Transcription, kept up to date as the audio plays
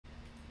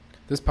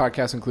This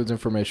podcast includes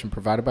information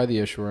provided by the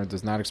issuer and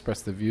does not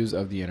express the views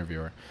of the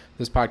interviewer.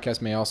 This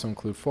podcast may also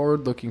include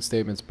forward-looking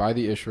statements by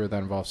the issuer that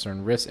involve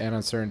certain risks and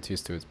uncertainties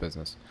to its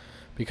business.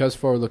 Because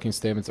forward-looking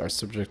statements are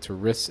subject to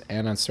risks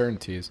and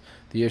uncertainties,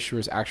 the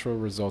issuer's actual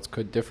results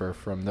could differ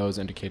from those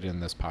indicated in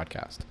this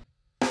podcast.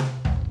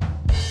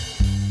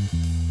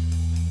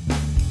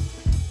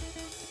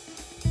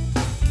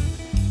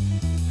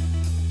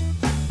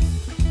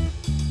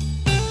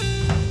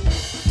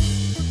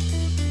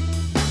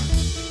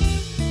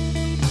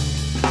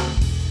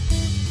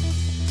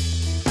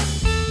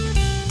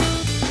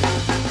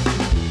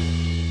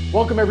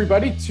 Welcome,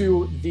 everybody,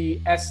 to the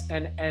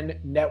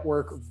SNN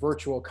Network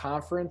Virtual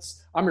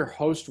Conference. I'm your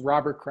host,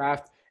 Robert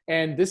Kraft,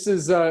 and this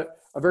is a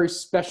very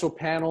special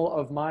panel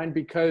of mine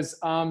because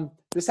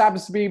this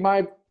happens to be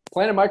my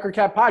Planet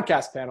Microcap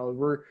podcast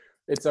panel.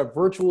 It's a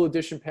virtual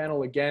edition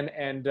panel again,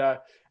 and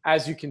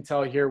as you can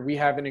tell here, we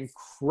have an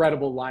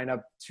incredible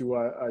lineup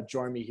to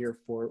join me here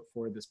for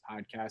this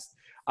podcast.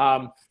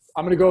 I'm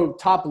going to go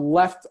top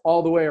left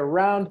all the way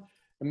around.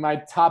 In my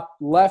top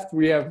left,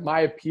 we have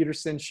Maya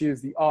Peterson. She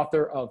is the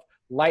author of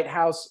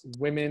Lighthouse: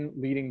 Women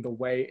Leading the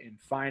Way in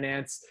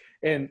Finance.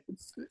 And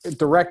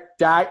direct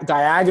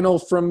diagonal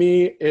from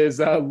me is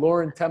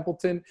Lauren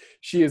Templeton.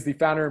 She is the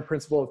founder and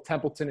principal of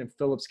Templeton and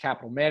Phillips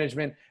Capital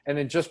Management. And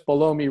then just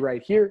below me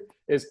right here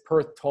is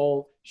Perth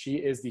Toll. She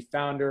is the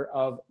founder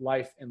of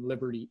Life and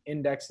Liberty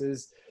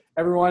Indexes.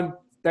 Everyone,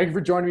 thank you for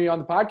joining me on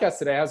the podcast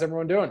today. How's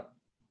everyone doing?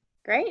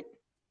 Great.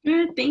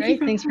 Good.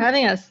 Thanks for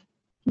having us.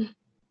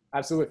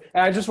 Absolutely.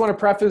 And I just want to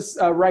preface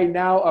right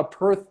now,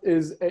 Perth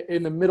is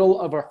in the middle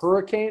of a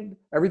hurricane.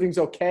 Everything's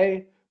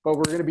okay, but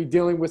we're going to be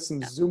dealing with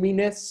some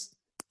zoominess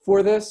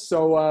for this.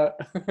 So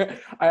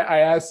I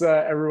ask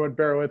everyone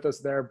bear with us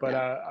there,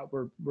 but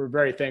we're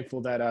very thankful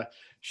that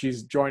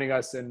she's joining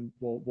us, and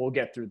we'll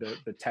get through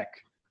the tech,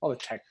 all the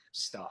tech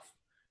stuff.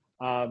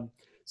 So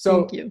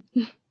thank you.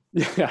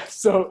 Yeah.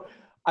 So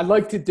I'd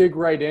like to dig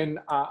right in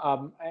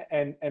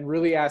and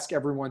really ask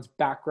everyone's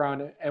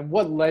background and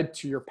what led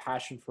to your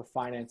passion for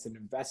finance and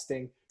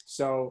investing.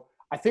 So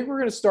I think we're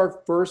going to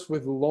start first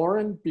with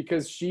Lauren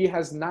because she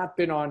has not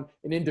been on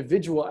an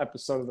individual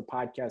episode of the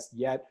podcast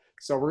yet.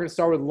 So we're going to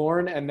start with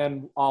Lauren, and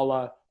then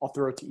I'll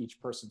throw it to each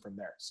person from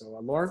there. So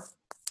Lauren,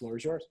 the floor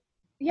is yours.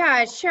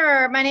 Yeah,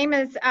 sure. My name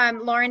is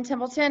Lauren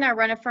Templeton. I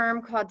run a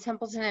firm called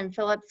Templeton and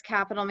Phillips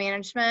Capital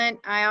Management.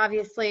 I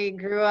obviously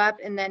grew up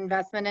in the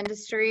investment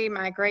industry.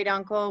 My great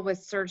uncle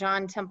was Sir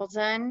John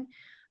Templeton.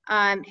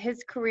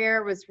 His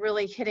career was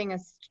really hitting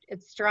its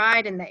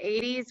stride in the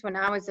 80s when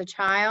I was a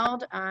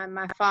child.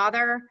 My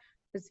father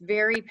was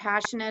very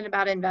passionate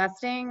about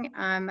investing.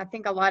 I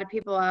think a lot of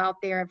people out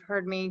there have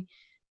heard me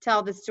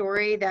tell the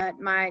story that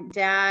my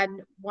dad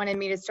wanted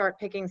me to start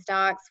picking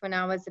stocks when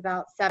I was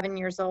about 7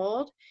 years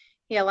old.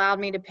 He allowed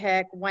me to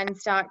pick one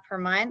stock per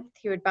month.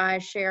 He would buy a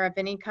share of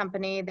any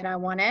company that I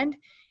wanted,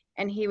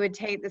 and he would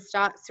take the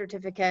stock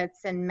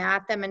certificates and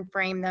mat them and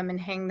frame them and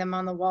hang them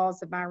on the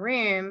walls of my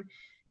room.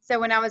 So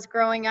when I was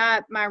growing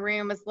up, my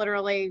room was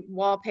literally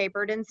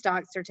wallpapered in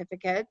stock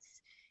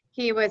certificates.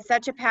 He was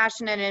such a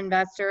passionate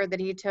investor that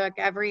he took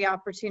every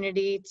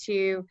opportunity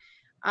to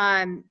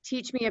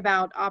teach me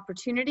about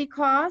opportunity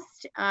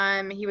cost.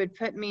 He would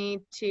put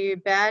me to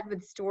bed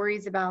with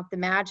stories about the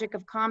magic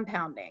of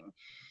compounding.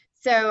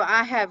 So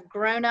I have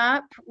grown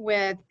up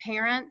with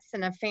parents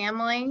and a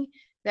family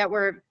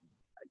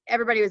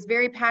everybody was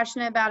very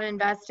passionate about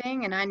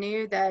investing, and I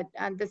knew that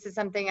this is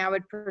something I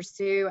would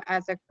pursue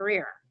as a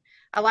career.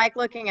 I like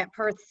looking at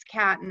Perth's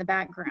cat in the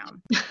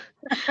background.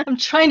 I'm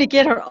trying to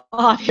get her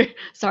off here.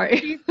 Sorry.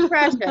 She's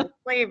precious.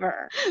 Leave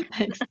her.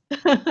 Thanks.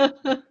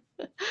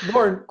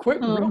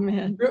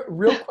 Lauren,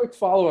 real quick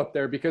follow-up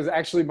there, because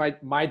actually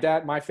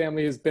my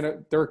family has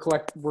been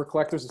we're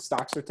collectors of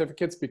stock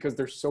certificates because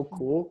they're so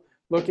cool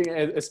looking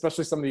at,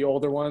 especially some of the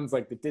older ones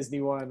like the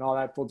Disney one and all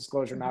that. Full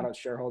disclosure, not a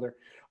shareholder.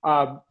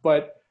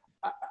 But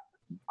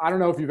I don't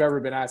know if you've ever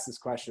been asked this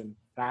question.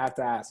 I have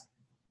to ask,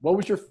 what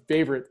was your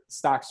favorite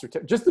stock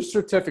certificate? Just the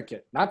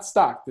certificate, not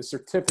stock, the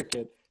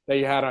certificate that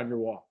you had on your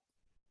wall.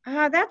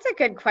 That's a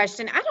good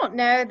question. I don't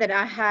know that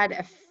I had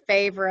a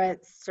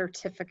favorite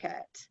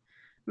certificate.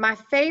 My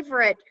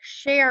favorite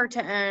share to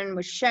own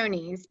was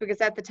Shoney's, because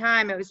at the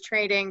time it was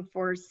trading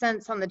for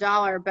cents on the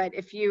dollar. But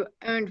if you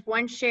owned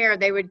one share,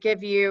 they would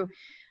give you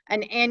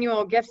an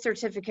annual gift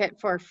certificate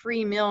for a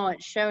free meal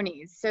at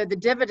Shoney's. So the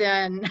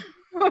dividend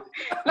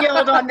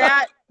yield on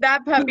that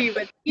puppy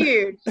was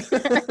huge. But,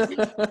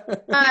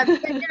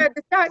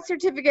 the stock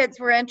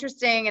certificates were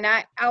interesting, and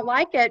I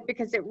like it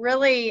because it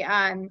really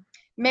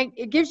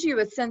it gives you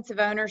a sense of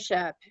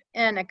ownership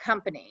in a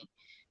company.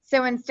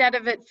 So instead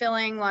of it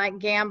feeling like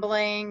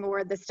gambling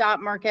or the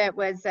stock market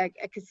was a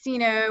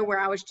casino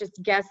where I was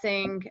just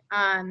guessing,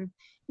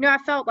 I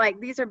felt like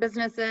these are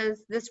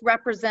businesses. This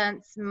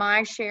represents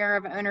my share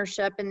of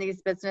ownership in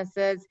these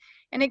businesses,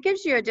 and it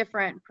gives you a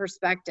different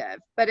perspective.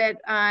 But it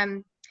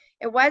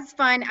was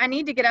fun. I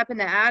need to get up in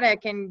the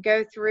attic and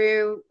go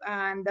through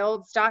the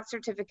old stock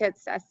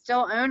certificates. I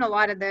still own a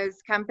lot of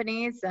those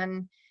companies,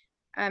 and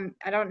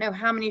I don't know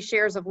how many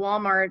shares of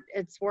Walmart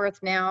it's worth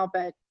now,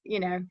 but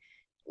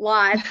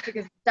lots,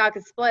 because the stock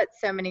has split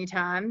so many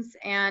times.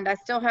 And I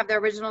still have the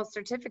original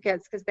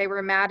certificates because they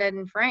were matted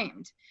and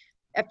framed.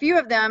 A few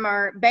of them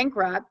are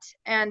bankrupt,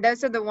 and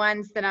those are the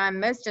ones that I'm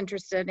most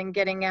interested in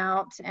getting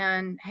out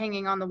and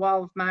hanging on the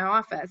wall of my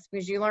office,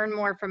 because you learn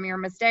more from your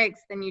mistakes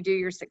than you do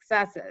your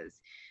successes.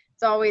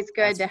 It's always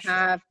good to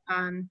have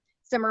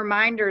some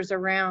reminders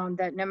around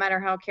that no matter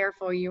how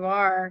careful you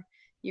are,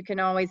 you can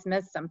always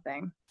miss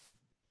something.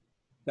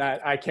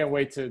 That I can't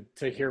wait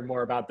to hear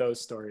more about those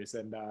stories,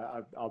 and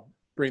I'll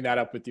bring that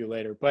up with you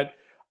later. But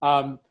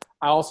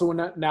I also want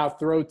to now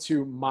throw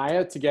to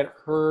Maya to get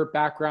her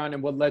background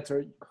and what led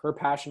to her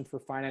passion for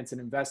finance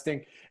and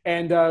investing.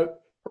 And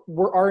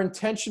our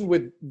intention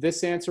with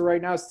this answer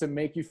right now is to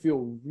make you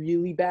feel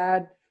really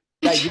bad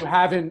that you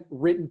haven't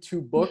written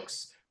 2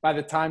 books by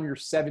the time you're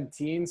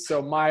 17.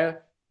 So Maya,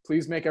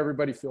 please make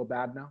everybody feel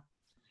bad now.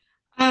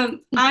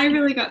 I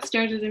really got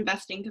started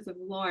investing because of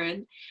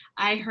Lauren.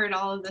 I heard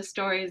all of the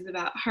stories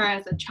about her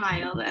as a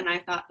child, and I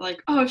thought,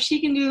 like, oh, if she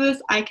can do this,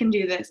 I can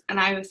do this. And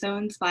I was so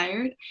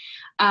inspired.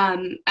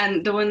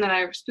 And the one that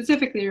I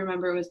specifically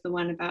remember was the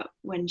one about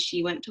when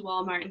she went to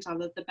Walmart and saw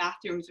that the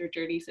bathrooms were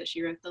dirty. So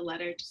she wrote the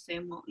letter to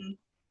Sam Walton,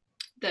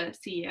 the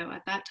CEO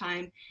at that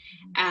time,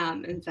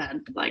 and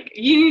said, like,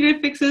 you need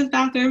to fix those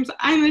bathrooms.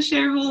 I'm a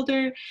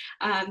shareholder.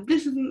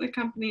 This isn't the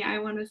company I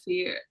want to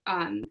see.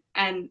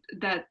 And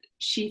that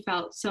she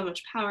felt so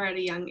much power at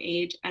a young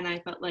age. And I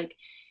felt like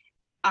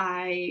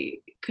I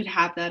could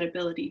have that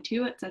ability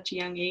too at such a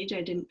young age.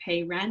 I didn't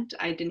pay rent.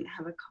 I didn't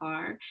have a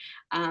car.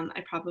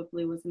 I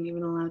probably wasn't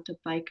even allowed to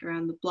bike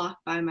around the block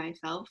by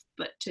myself,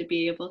 but to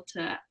be able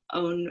to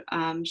own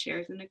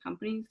shares in a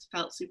company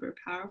felt super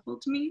powerful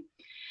to me.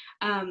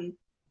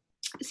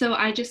 So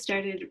I just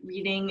started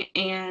reading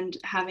and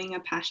having a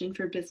passion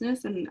for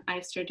business, and I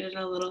started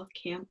a little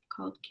camp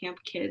called Camp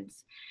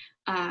Kids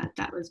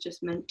that was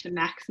just meant to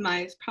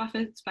maximize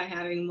profits by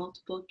having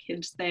multiple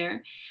kids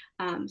there.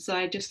 So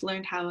I just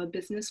learned how a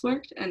business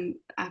worked, and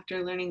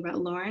after learning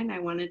about Lauren, I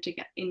wanted to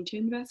get into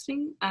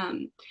investing.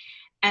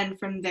 And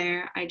from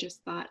there, I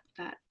just thought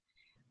that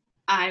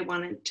I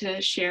wanted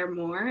to share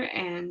more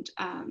and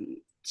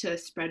to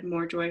spread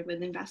more joy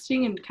with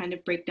investing and kind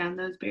of break down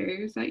those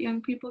barriers that young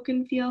people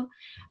can feel.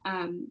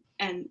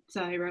 And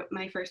so I wrote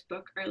my first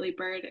book, Early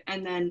Bird,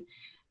 and then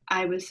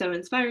I was so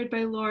inspired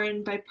by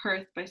Lauren, by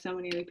Perth, by so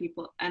many other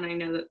people. And I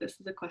know that this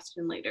is a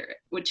question later,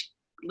 which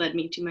led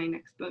me to my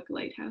next book,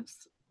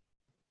 Lighthouse.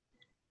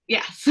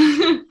 Yes.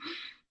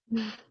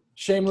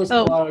 Shameless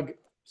plug.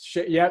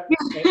 Yep.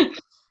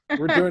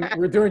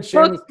 We're doing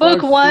shameless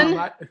book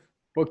 1.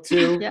 Book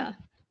 2. Yeah.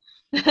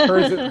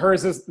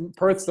 hers is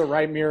Perth's the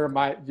right mirror.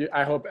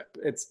 I hope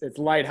it's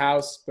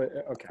Lighthouse, but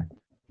okay.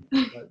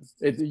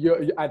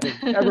 I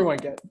think everyone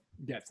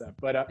gets that.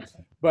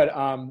 But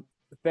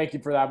thank you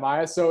for that,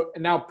 Maya. So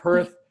now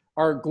Perth,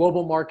 our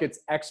global markets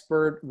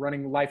expert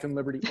running Life and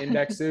Liberty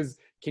indexes.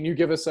 Can you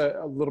give us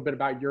a little bit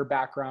about your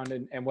background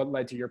and what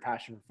led to your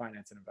passion for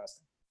finance and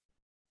investing?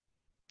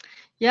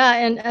 Yeah,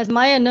 and as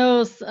Maya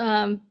knows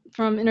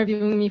from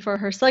interviewing me for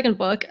her second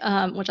book,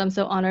 which I'm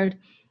so honored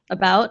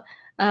about,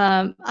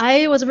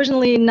 I was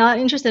originally not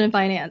interested in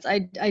finance.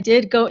 I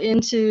did go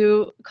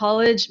into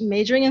college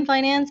majoring in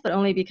finance, but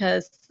only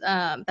because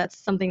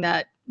that's something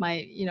that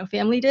my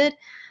family did.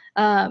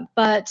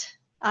 But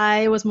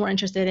I was more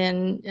interested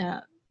in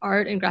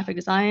art and graphic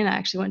design. I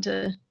actually went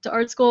to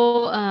art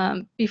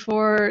school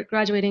before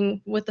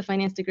graduating with the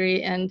finance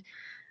degree, and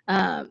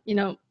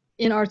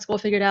in art school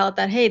figured out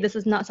that, hey, this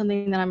is not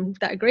something that I'm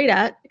that great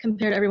at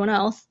compared to everyone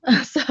else.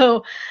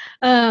 So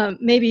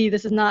maybe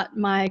this is not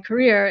my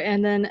career.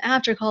 And then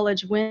after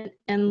college, went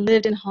and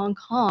lived in Hong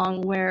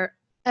Kong, where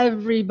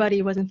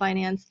everybody was in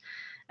finance.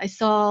 I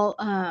saw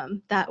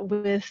that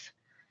with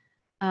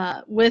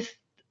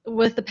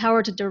the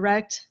power to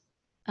direct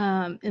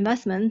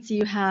investments,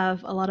 you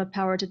have a lot of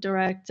power to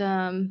direct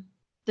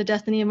the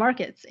destiny of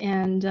markets.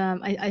 And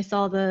I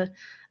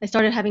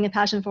started having a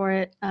passion for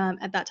it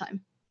at that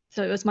time.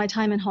 So it was my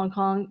time in Hong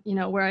Kong,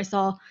 where I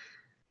saw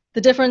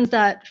the difference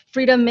that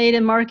freedom made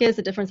in markets,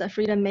 the difference that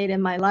freedom made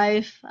in my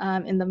life,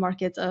 in the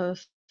markets of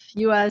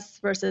U.S.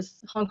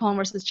 versus Hong Kong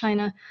versus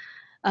China,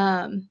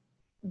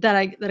 that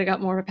I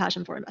got more of a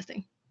passion for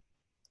investing.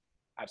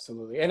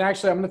 Absolutely. And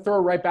actually, I'm going to throw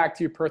it right back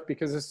to you, Perth,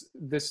 because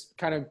this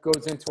kind of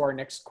goes into our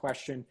next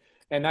question,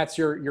 and that's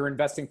your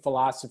investing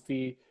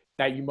philosophy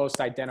that you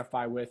most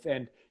identify with.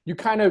 And you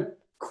kind of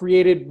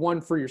created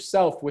one for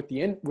yourself with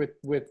the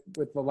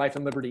Life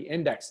and Liberty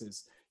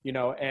indexes,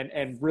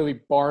 and really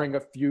borrowing a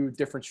few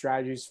different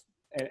strategies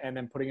and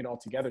then putting it all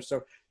together.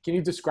 So can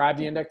you describe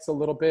the index a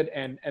little bit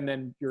and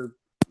then a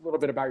little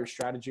bit about your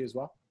strategy as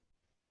well?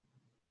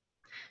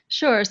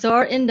 Sure. So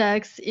our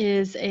index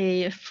is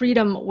a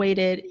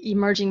freedom-weighted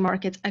emerging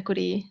markets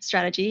equity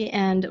strategy.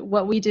 And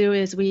what we do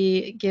is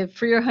we give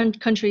freer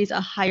countries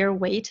a higher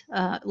weight,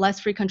 less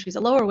free countries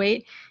a lower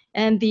weight.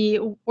 And the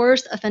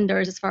worst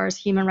offenders as far as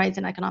human rights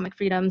and economic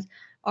freedoms,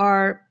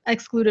 are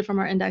excluded from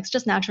our index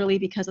just naturally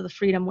because of the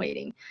freedom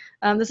weighting.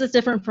 This is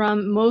different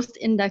from most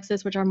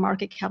indexes, which are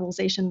market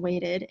capitalization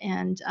weighted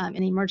and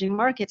in emerging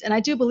markets. And I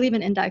do believe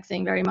in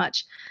indexing very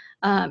much.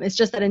 It's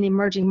just that in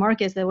emerging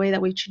markets, the way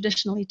that we've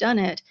traditionally done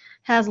it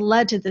has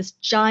led to this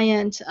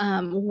giant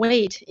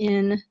weight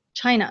in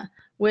China,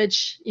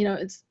 which,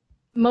 it's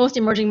most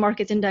emerging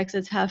markets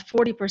indexes have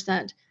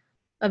 40%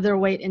 of their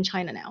weight in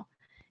China now.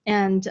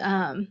 And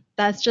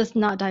that's just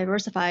not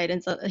diversified.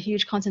 It's a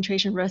huge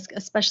concentration risk,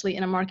 especially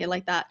in a market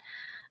like that.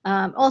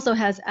 Also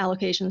has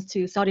allocations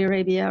to Saudi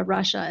Arabia,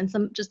 Russia, and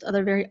some just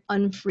other very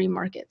unfree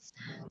markets.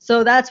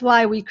 So that's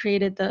why we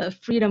created the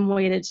freedom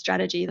weighted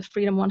strategy, the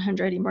Freedom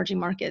 100 Emerging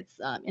Markets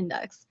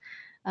Index,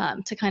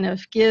 to kind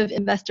of give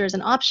investors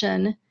an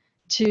option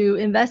to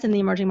invest in the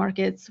emerging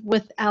markets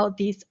without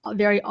these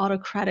very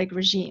autocratic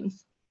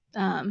regimes,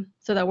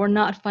 so that we're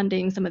not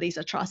funding some of these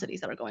atrocities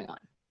that are going on.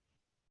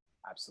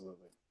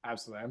 Absolutely. I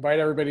invite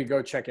everybody to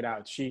go check it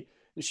out. She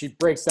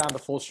breaks down the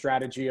full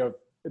strategy of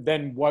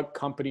then what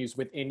companies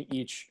within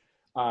each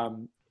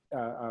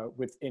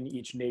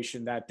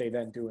nation that they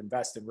then do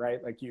invest in,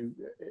 right? Like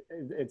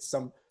it's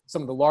some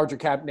of the larger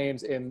cap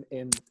names in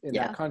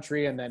that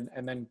country, and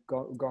then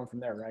going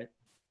from there, right?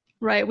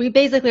 Right. We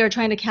basically are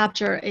trying to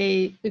capture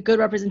a good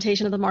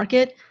representation of the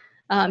market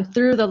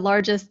through the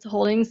largest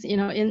holdings,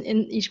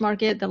 in each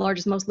market, the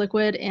largest, most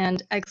liquid,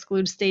 and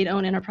exclude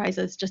state-owned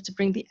enterprises just to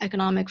bring the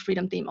economic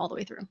freedom theme all the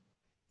way through.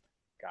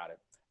 Got it.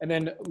 And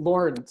then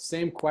Lauren,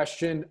 same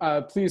question.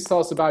 Please tell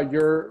us about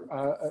your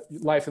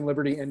Life and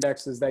Liberty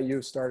indexes that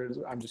you've started.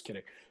 I'm just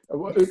kidding.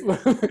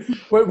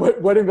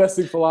 What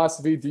investing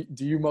philosophy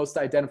do you most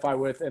identify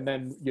with, and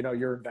then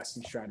your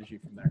investing strategy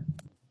from there?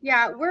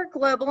 Yeah, we're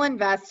global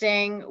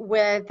investing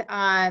with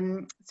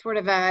sort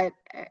of a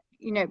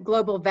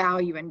global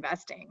value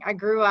investing. I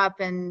grew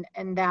up in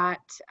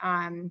that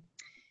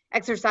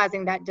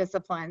exercising that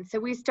discipline. So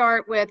we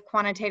start with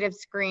quantitative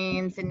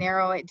screens and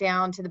narrow it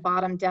down to the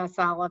bottom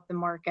decile of the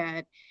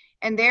market.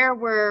 And there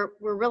we're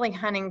really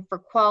hunting for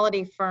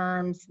quality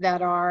firms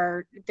that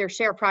their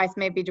share price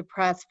may be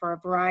depressed for a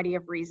variety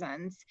of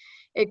reasons.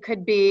 It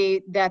could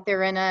be that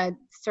they're in a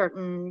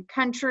certain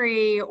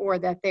country or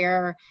that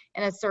they're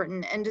in a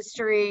certain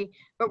industry,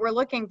 but we're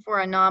looking for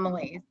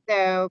anomalies.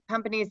 So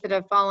companies that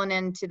have fallen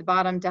into the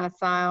bottom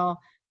decile,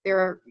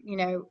 they're,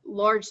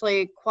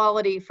 largely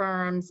quality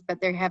firms, but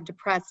they have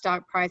depressed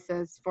stock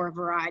prices for a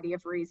variety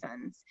of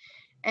reasons.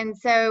 And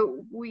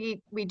so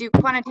we do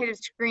quantitative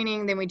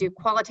screening, then we do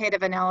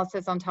qualitative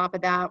analysis on top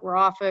of that. We're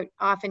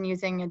often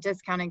using a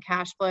discounted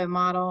cash flow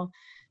model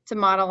to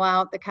model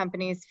out the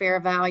company's fair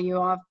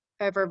value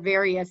over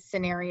various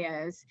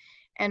scenarios.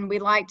 And we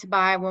like to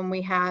buy when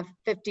we have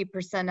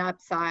 50%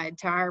 upside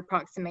to our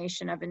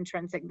approximation of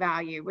intrinsic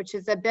value, which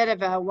is a bit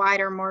of a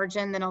wider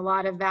margin than a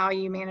lot of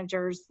value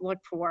managers look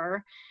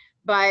for.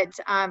 But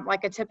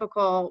like a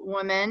typical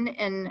woman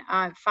in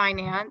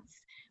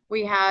finance,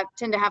 we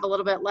tend to have a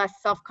little bit less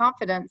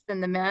self-confidence than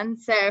the men.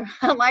 So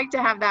I like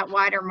to have that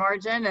wider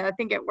margin, and I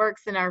think it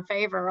works in our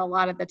favor a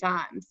lot of the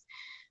times.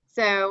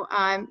 So,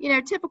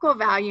 typical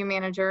value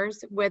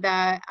managers with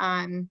a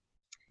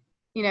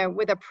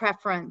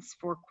preference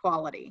for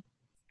quality.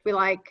 We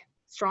like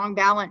strong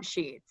balance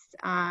sheets.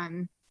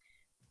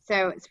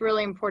 So it's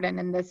really important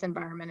in this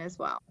environment as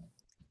well.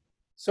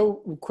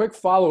 So quick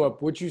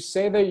follow-up, would you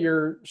say that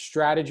your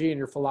strategy and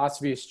your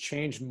philosophy has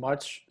changed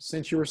much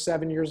since you were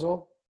 7 years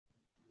old?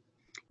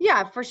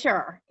 Yeah, for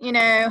sure.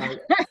 As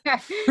a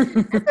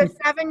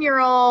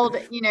 7-year-old,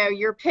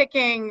 you're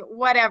picking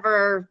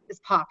whatever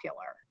is popular.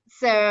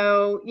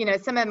 So,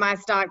 some of my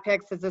stock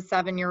picks as a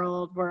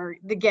 7-year-old were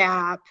The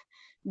Gap,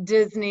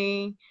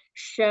 Disney,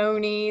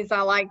 Shoney's.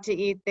 I like to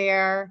eat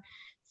there.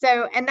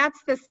 So, and that's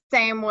the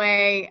same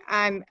way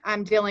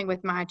I'm dealing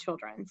with my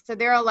children. So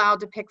they're allowed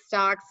to pick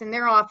stocks, and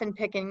they're often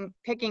picking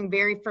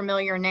very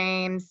familiar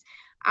names.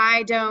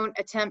 I don't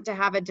attempt to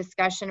have a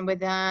discussion with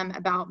them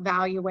about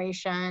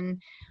valuation.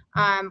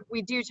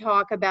 We do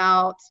talk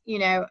about,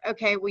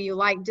 okay, well, you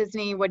like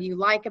Disney. What do you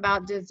like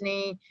about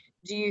Disney?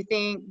 Do you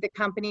think the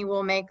company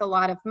will make a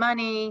lot of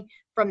money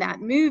from that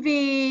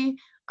movie?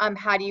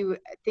 How do you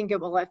think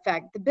it will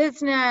affect the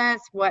business?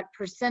 What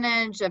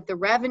percentage of the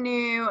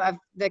revenue of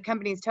the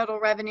company's total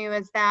revenue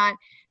is that?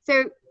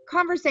 So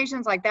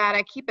conversations like that,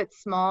 I keep it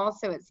small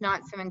so it's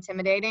not so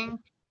intimidating.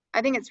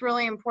 I think it's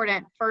really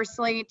important,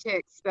 firstly, to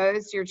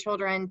expose your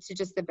children to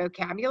just the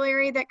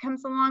vocabulary that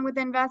comes along with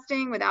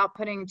investing without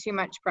putting too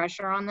much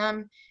pressure on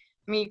them.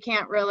 I mean, you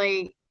can't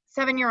really,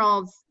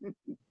 7-year-olds,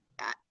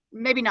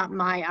 maybe not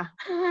Maya,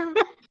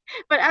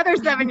 but other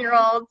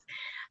 7-year-olds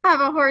have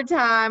a hard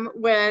time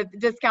with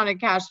discounted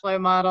cash flow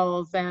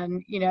models.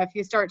 And, if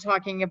you start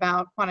talking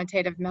about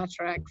quantitative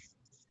metrics,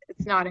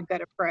 it's not a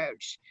good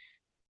approach.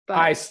 But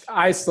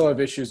I still have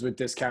issues with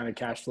discounted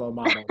cash flow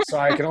models. So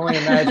I can only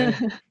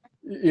imagine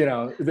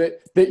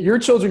that your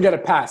children get a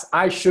pass.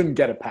 I shouldn't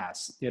get a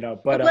pass,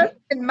 but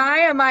listen,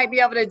 Maya might be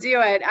able to do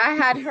it. I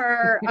had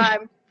her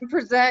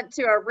present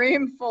to a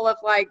room full of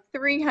like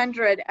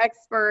 300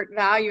 expert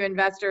value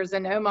investors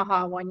in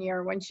Omaha one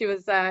year when she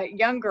was a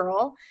young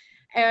girl.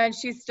 and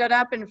she stood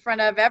up in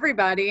front of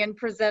everybody and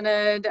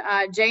presented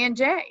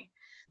J&J.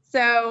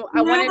 So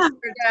I wanted her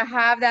to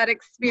have that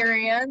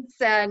experience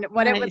and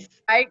what it was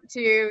like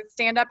to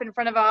stand up in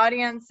front of an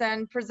audience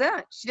and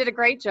present. She did a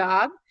great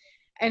job.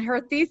 And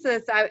her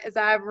thesis, as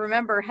I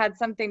remember, had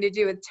something to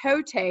do with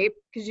toe tape,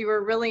 because you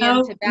were really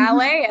into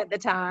ballet at the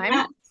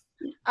time.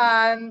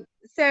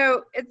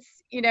 So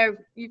it's,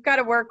 you've got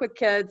to work with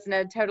kids in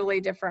a totally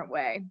different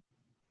way.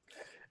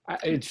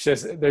 It's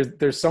just,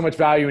 there's so much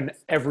value in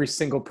every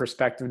single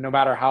perspective, no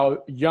matter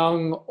how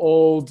young,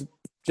 old,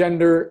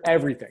 gender,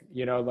 everything,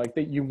 like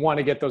that you want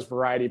to get those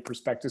variety of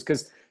perspectives,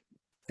 because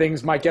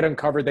things might get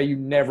uncovered that you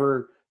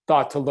never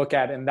thought to look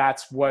at. And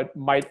that's what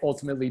might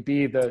ultimately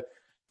be the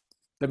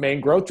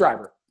main growth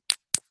driver.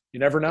 You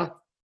never know.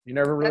 You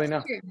never really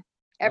know. True.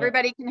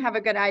 Everybody can have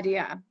a good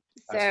idea.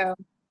 So,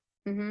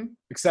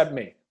 except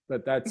me,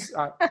 but that's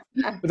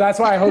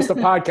why I host a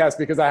podcast,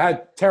 because I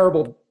had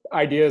terrible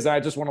ideas and I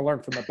just want to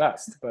learn from the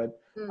best,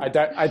 but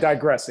I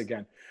digress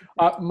again.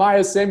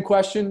 Maya, same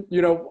question,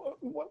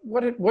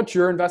 what's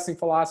your investing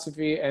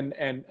philosophy and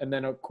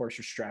then of course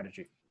your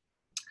strategy?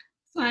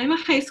 So I'm a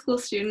high school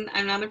student.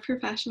 I'm not a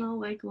professional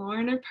like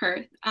Lauren or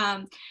Perth.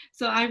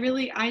 So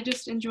I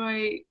just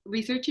enjoy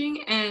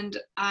researching, and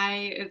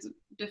as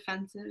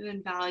defensive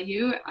in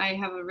value, I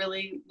have a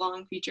really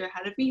long future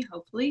ahead of me,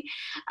 hopefully.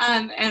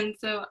 And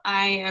so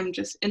I am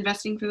just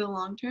investing for the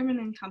long term and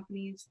in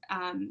companies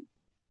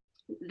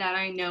that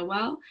I know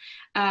well.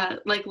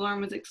 Like Lauren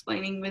was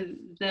explaining with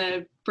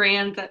the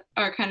brands that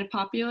are kind of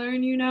popular,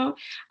 and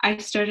I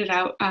started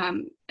out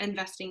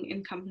investing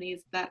in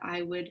companies that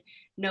I would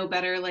know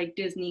better, like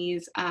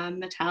Disney's,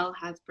 Mattel,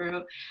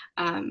 Hasbro,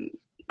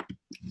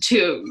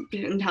 to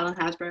Intel and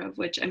Hasbro, of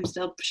which I'm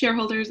still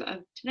shareholders of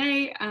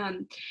today.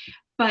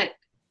 But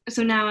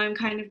so now I'm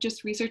kind of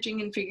just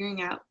researching and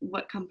figuring out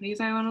what companies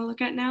I want to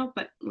look at now.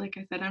 But like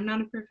I said, I'm not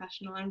a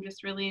professional. I'm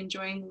just really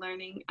enjoying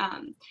learning.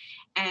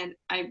 And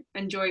I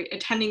enjoy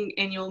attending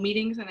annual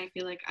meetings, and I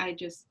feel like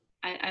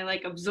I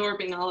like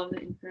absorbing all of the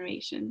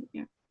information.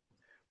 Yeah.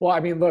 Well, I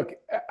mean, look,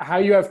 how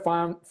you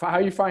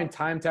find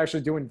time to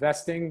actually do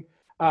investing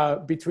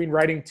between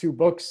writing 2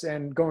 books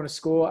and going to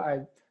school.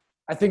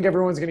 I think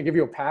everyone's going to give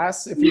you a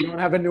pass if you don't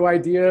have a new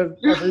idea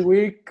every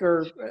week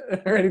or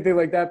anything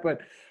like that.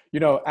 But,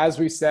 as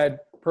we said,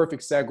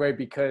 perfect segue,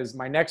 because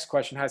my next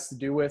question has to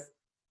do with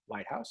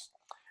Lighthouse.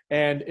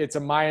 And it's a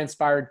Maya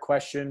inspired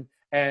question.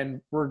 And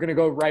we're going to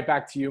go right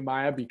back to you,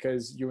 Maya,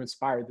 because you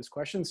inspired this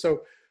question.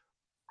 So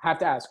I have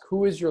to ask,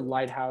 who is your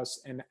lighthouse,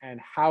 and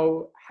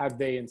how have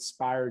they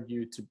inspired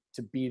you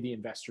to be the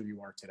investor you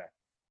are today?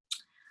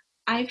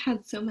 I've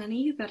had so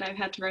many that I've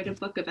had to write a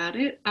book about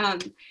it.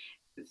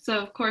 So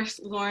of course,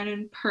 Lauren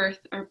and Perth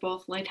are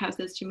both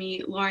lighthouses to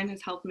me. Lauren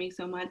has helped me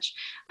so much.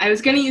 I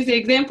was going to use the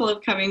example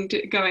of going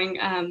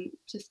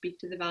to speak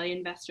to the Value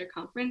Investor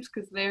Conference,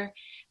 because that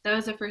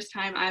was the first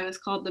time I was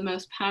called the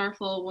most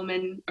powerful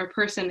woman or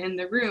person in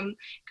the room,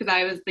 because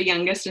I was the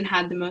youngest and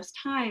had the most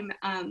time.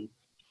 And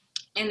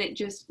it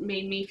just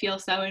made me feel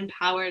so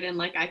empowered and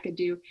like I could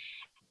do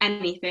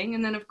anything.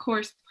 And then of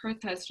course,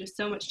 Perth has just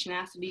so much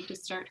tenacity to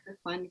start her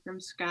fund from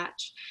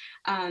scratch,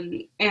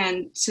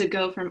 and to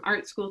go from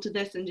art school to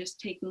this, and just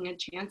taking a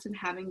chance and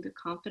having the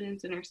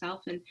confidence in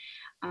herself,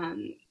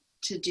 and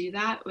to do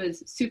that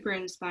was super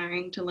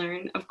inspiring to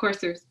learn. Of course,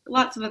 there's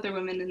lots of other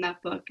women in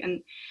that book,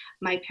 and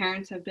my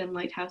parents have been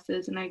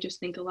lighthouses, and I just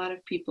think a lot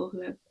of people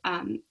who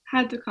have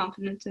had the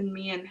confidence in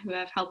me and who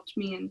have helped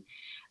me.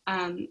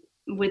 And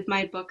with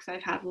my books,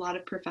 I've had a lot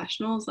of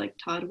professionals like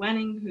Todd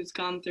Wenning, who's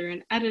gone through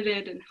and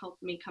edited and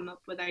helped me come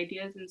up with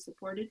ideas and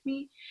supported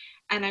me.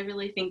 And I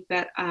really think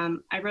that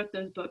I wrote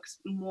those books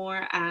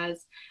more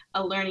as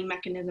a learning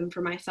mechanism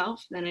for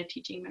myself than a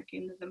teaching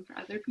mechanism for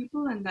other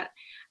people. And that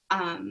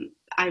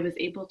I was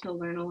able to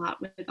learn a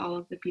lot with all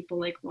of the people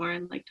like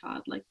Lauren, like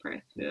Todd, like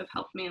Perth, who have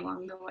helped me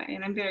along the way.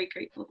 And I'm very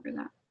grateful for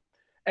that.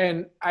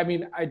 And I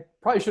mean, I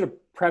probably should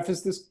have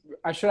prefaced this.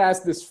 I should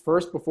ask this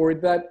first before we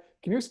did that.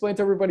 Can you explain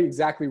to everybody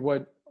exactly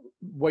what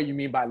you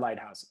mean by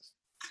lighthouses?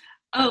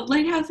 Oh,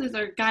 lighthouses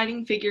are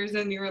guiding figures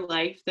in your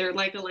life. They're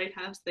like a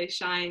lighthouse. They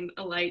shine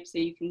a light so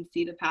you can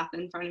see the path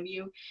in front of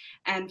you.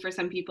 And for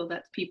some people,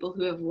 that's people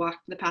who have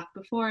walked the path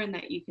before and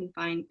that you can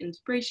find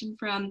inspiration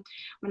from.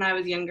 When I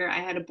was younger, I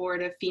had a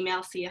board of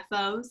female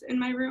CFOs in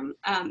my room,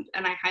 and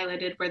I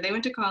highlighted where they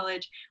went to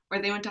college,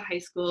 where they went to high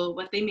school,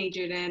 what they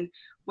majored in,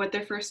 what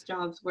their first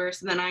jobs were.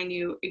 So then I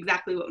knew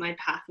exactly what my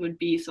path would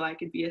be so I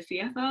could be a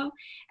CFO.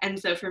 And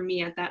so for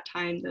me at that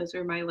time, those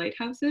were my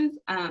lighthouses.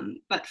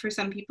 But for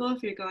some people,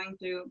 if you're going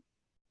through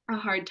a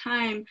hard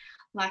time,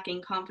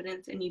 lacking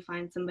confidence, and you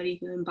find somebody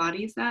who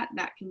embodies that,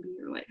 that can be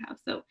your lighthouse.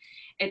 So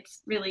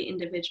it's really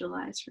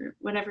individualized for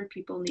whatever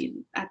people need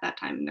at that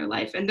time in their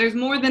life. And there's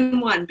more than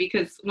one,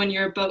 because when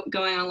you're a boat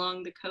going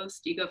along the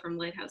coast, you go from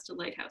lighthouse to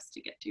lighthouse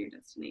to get to your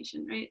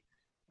destination, right?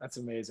 That's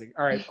amazing.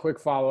 All right, quick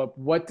follow-up.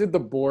 What did the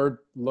board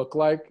look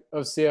like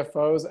of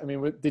CFOs? I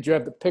mean, did you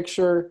have the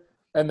picture?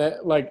 And then,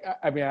 like,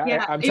 I mean,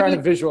 Yeah, I'm trying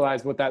to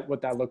visualize what that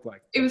looked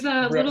like. It was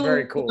a little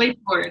very cool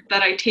whiteboard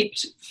that I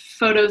taped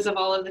photos of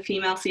all of the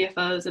female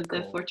CFOs of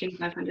the Cool. Fortune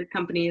 500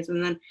 companies,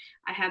 and then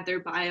I had their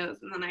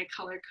bios, and then I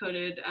color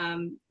coded,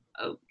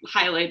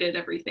 highlighted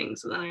everything,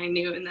 so then I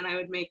knew, and then I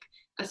would make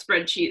a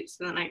spreadsheet,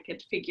 so then I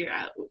could figure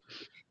out.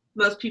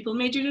 Most people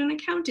majored in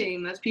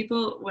accounting. Most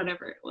people,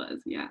 whatever it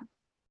was, yeah.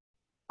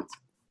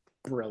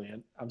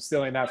 Brilliant. I'm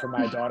stealing that from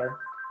my daughter.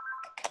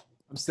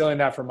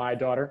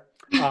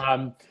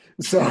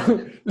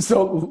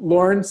 So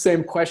Lauren,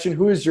 same question.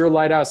 Who is your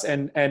lighthouse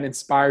and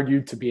inspired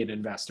you to be an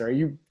investor?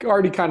 You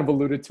already kind of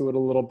alluded to it a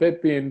little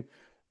bit, being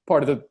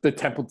part of the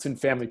Templeton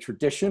family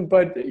tradition,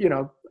 but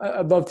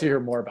I'd love to hear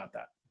more about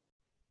that.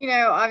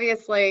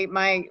 Obviously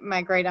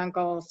my great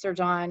uncle, Sir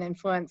John,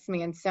 influenced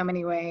me in so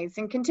many ways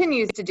and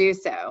continues to do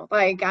so.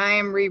 Like, I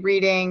am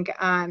rereading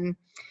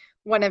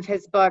one of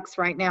his books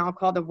right now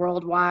called The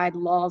Worldwide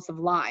Laws of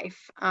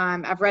Life.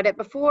 I've read it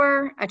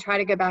before. I try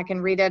to go back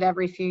and read it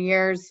every few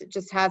years. It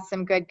just has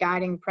some good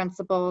guiding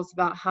principles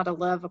about how to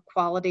live a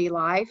quality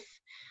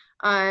life.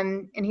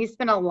 And he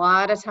spent a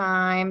lot of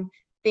time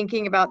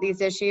thinking about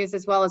these issues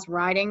as well as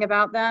writing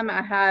about them.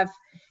 I have,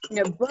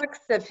 books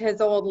of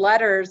his old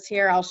letters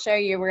here. I'll show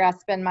you where I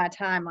spend my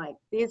time. Like,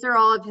 these are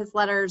all of his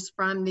letters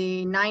from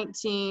the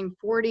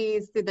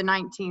 1940s through the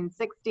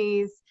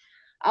 1960s.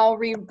 I'll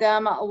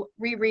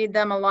reread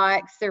them a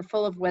lot because they're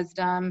full of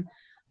wisdom.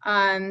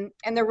 And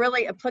they're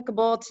really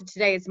applicable to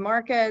today's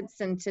markets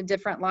and to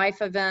different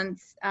life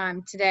events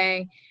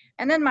today.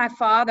 And then my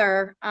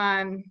father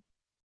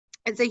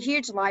is a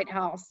huge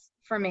lighthouse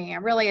for me. I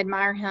really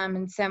admire him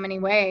in so many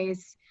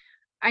ways.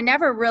 I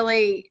never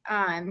really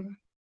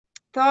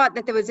thought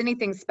that there was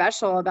anything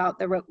special about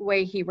the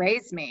way he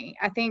raised me.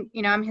 I think,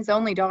 I'm his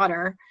only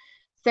daughter.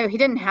 So he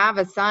didn't have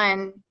a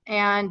son,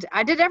 and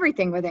I did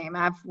everything with him.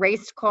 I've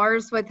raced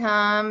cars with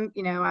him.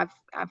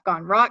 I've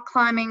gone rock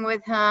climbing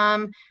with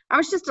him. I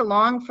was just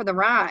along for the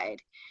ride.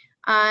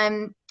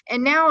 And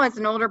now as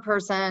an older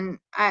person,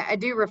 I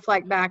do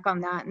reflect back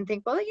on that and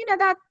think, well,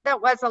 that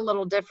was a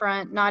little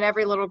different. Not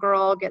every little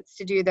girl gets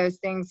to do those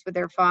things with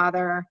their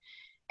father.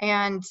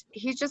 And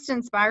he just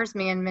inspires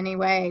me in many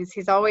ways.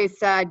 He's always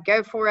said,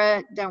 go for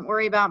it. Don't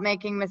worry about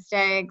making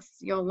mistakes.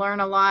 You'll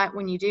learn a lot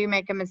when you do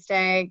make a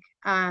mistake.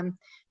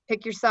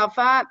 Pick yourself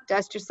up,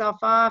 dust yourself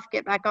off,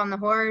 get back on the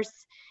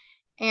horse.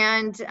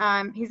 And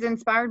he's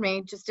inspired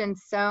me just in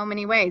so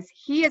many ways.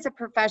 He is a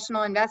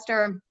professional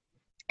investor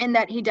in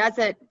that he does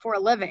it for a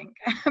living,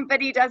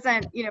 but he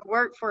doesn't,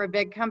 work for a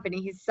big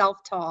company. He's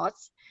self-taught.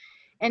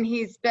 And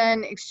he's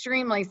been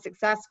extremely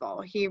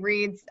successful. He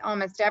reads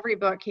almost every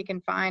book he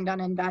can find on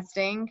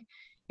investing.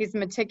 He's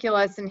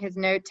meticulous in his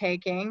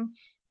note-taking,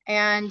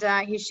 and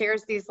he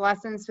shares these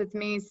lessons with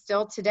me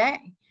still today.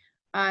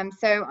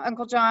 So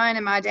Uncle John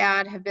and my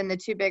dad have been the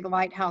two big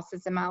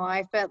lighthouses in my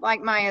life. But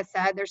like Maya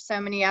said, there's so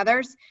many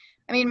others.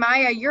 I mean,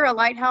 Maya, you're a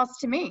lighthouse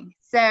to me.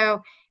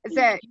 So it's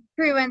a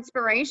true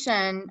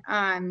inspiration.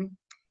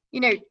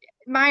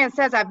 Maya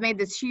says I've made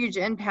this huge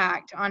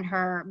impact on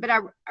her, but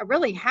I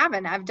really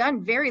haven't. I've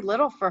done very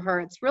little for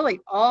her. It's really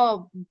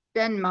all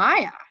been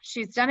Maya.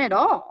 She's done it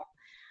all.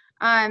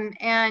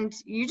 And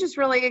you just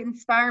really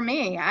inspire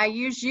me. I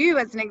use you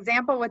as an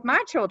example with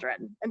my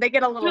children, and they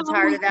get a little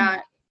tired of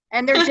that,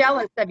 and they're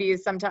jealous of you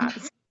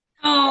sometimes.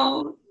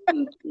 Oh. But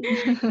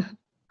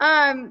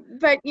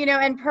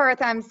in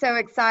Perth, I'm so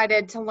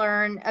excited to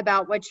learn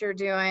about what you're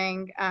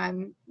doing.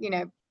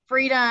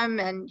 Freedom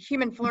and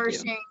human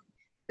flourishing.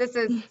 This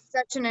is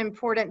such an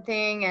important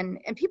thing, and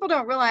people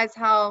don't realize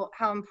how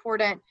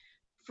important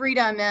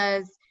freedom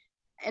is,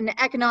 and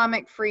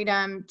economic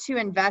freedom to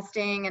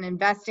investing and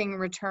investing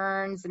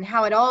returns, and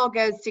how it all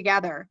goes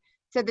together.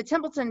 So the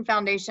Templeton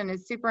Foundation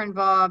is super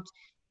involved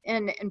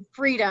in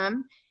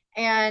freedom.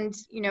 And,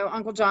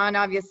 Uncle John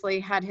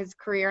obviously had his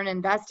career in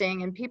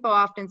investing, and people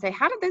often say,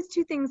 how did those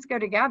two things go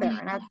together?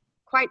 And I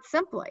quite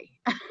simply,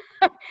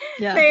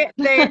 Yeah.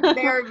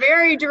 they are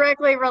very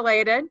directly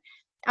related.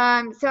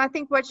 So I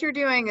think what you're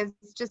doing is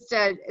just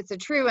it's a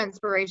true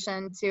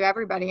inspiration to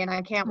everybody, and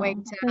I can't wait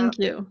to Thank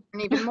you.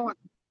 learn even more.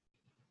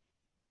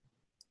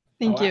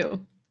 Thank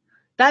you.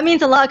 That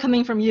means a lot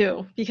coming from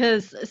you,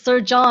 because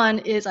Sir John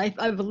is, I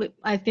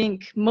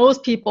think,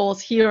 most people's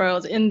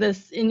heroes in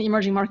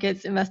emerging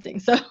markets investing.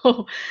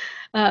 So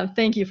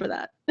thank you for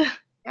that.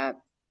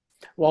 Yep.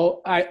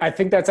 Well, I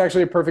think that's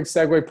actually a perfect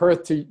segue,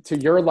 Perth, to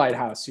your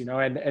lighthouse,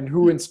 and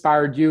who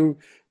inspired you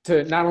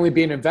to not only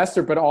be an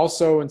investor, but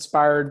also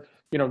inspired,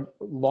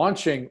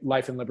 launching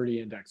Life and Liberty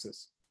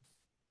indexes.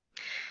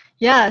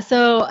 Yeah.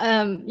 So,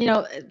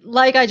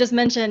 like I just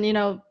mentioned,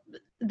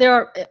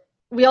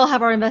 we all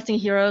have our investing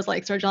heroes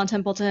like Sir John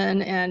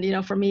Templeton,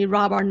 and for me,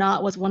 Rob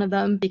Arnott was one of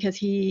them, because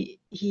he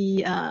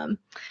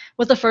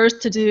was the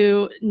first to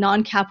do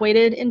non-cap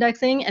weighted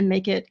indexing and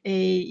make it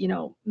a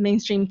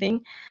mainstream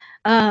thing,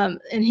 and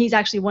he's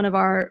actually one of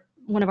our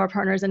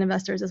partners and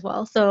investors as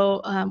well.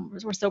 So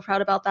we're so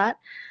proud about that.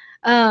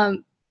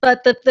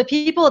 but the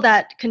people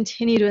that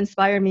continue to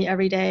inspire me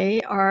every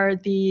day are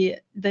the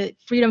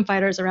freedom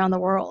fighters around the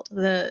world,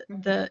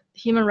 the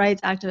human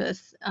rights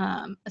activists,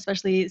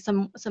 especially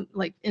some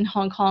like in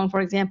Hong Kong,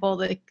 for example,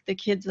 the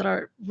kids that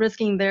are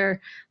risking their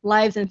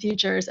lives and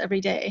futures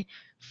every day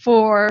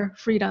for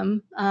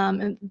freedom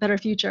and better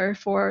future,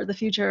 for the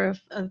future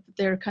of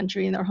their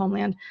country and their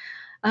homeland.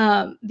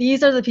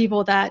 These are the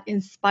people that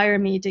inspire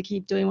me to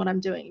keep doing what I'm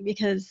doing,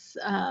 because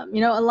a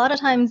lot of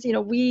times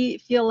we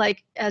feel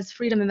like as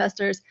freedom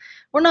investors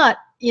we're not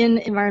in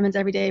environments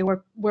every day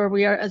where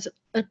we are as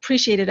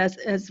appreciated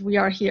as we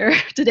are here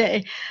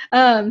today.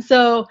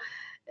 So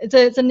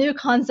it's a new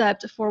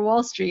concept for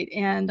Wall Street,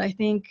 and I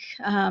think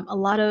a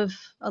lot of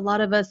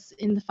us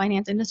in the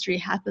finance industry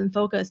have been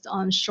focused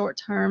on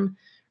short-term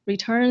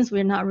returns.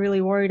 We're not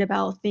really worried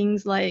about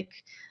things like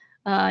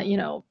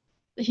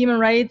human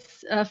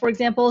rights, for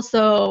example.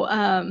 So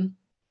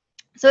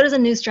it is a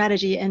new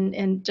strategy,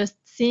 and just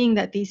seeing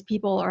that these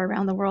people are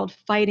around the world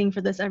fighting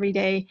for this every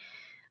day,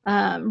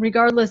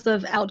 regardless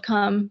of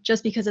outcome,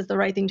 just because it's the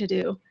right thing to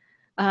do.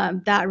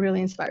 That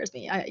really inspires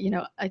me.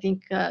 I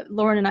think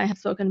Lauren and I have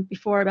spoken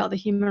before about the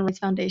Human Rights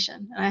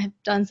Foundation. And I have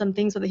done some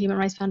things with the Human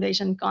Rights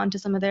Foundation, gone to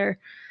some of their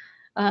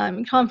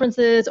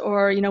conferences,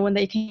 or when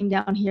they came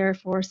down here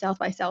for South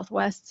by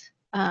Southwest,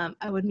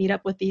 I would meet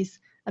up with these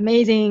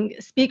amazing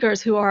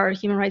speakers who are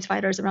human rights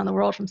fighters around the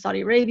world, from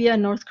Saudi Arabia,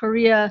 North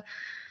Korea,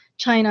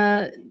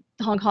 China,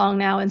 Hong Kong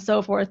now, and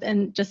so forth,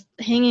 and just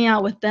hanging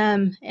out with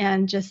them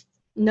and just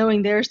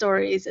knowing their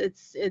stories,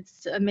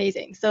 it's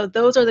amazing. So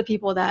those are the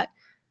people that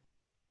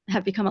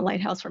have become a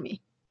lighthouse for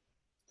me.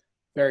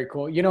 Very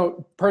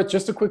cool. Perth,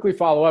 just to quickly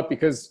follow up,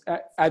 because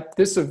at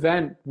this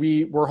event,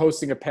 we're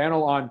hosting a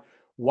panel on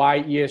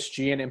why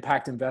ESG and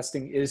impact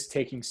investing is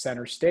taking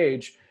center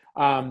stage.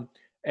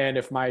 And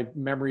if my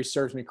memory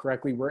serves me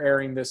correctly, we're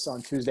airing this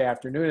on Tuesday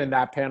afternoon, and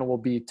that panel will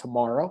be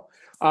tomorrow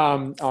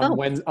on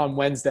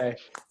Wednesday.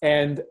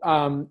 And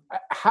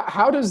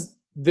how does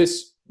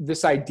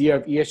this idea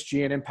of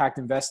ESG and impact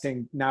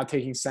investing now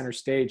taking center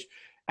stage,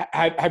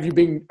 have you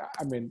been,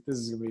 this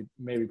is going to be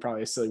maybe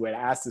probably a silly way to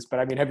ask this,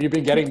 but have you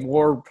been getting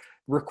more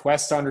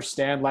requests to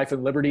understand life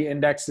and liberty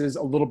indexes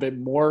a little bit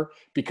more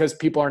because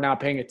people are now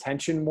paying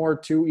attention more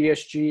to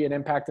ESG and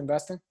impact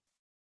investing?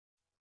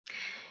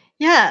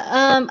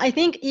 Yeah, I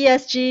think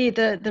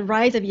ESG, the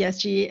rise of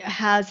ESG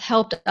has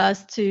helped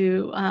us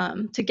to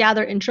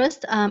gather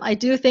interest. I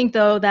do think,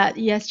 though, that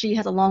ESG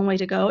has a long way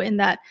to go, in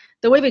that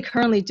the way we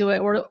currently do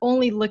it, we're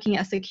only looking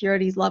at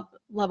securities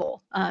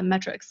level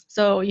metrics.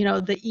 So,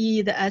 the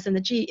E, the S, and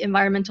the G,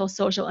 environmental,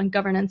 social, and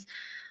governance,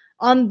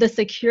 on the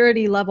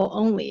security level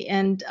only.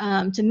 And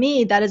to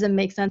me, that doesn't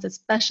make sense,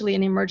 especially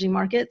in emerging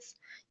markets.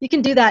 You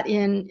can do that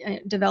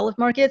in developed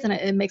markets, and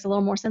it makes a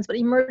little more sense, but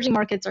emerging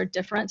markets are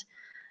different.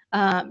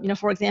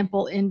 For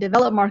example, in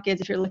developed markets,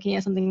 if you're looking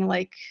at something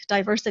like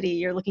diversity,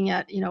 you're looking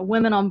at,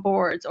 women on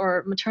boards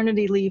or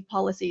maternity leave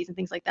policies and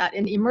things like that.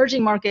 In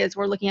emerging markets,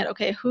 we're looking at,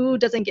 okay, who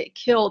doesn't get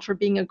killed for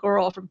being a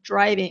girl, for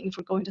driving,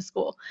 for going to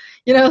school?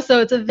 So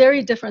it's a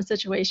very different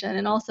situation.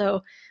 And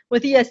also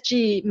with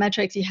ESG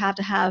metrics, you have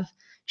to have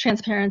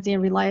transparency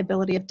and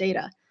reliability of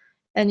data.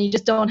 And you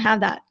just don't have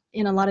that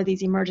in a lot of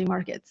these emerging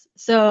markets.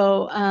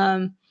 So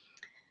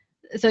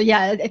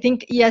yeah, I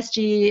think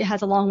ESG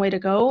has a long way to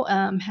go,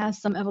 has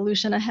some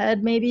evolution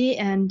ahead maybe,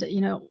 and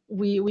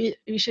we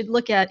should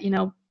look at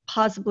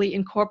possibly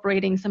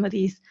incorporating some of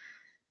these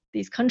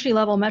country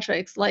level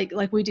metrics like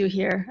we do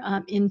here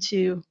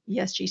into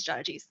ESG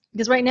strategies.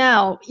 Because right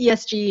now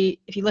ESG,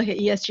 if you look at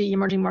ESG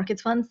emerging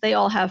markets funds, they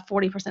all have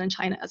 40% in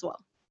China as well.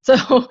 So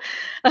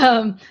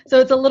so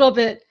it's a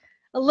bit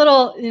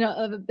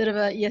of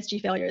a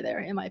ESG failure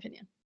there, in my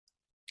opinion.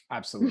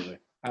 Absolutely.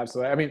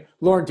 Absolutely.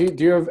 Lauren, do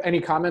you have any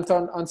comment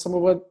on some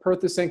of what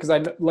Perth is saying?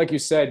 Because like you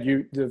said,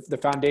 the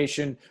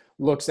foundation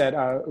looks at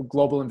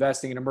global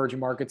investing in emerging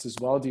markets as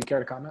well. Do you care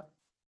to comment?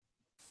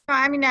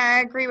 I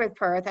agree with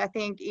Perth. I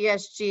think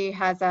ESG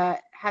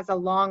has a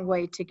long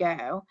way to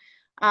go.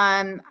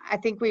 I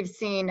think we've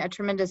seen a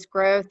tremendous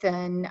growth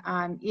in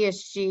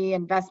ESG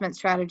investment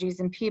strategies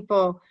and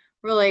people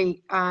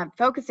really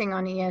focusing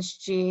on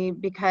ESG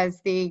because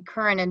the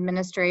current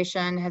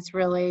administration has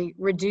really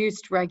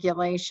reduced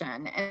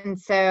regulation. And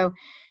so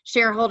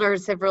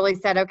shareholders have really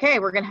said, okay,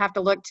 we're going to have to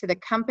look to the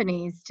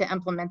companies to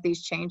implement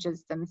these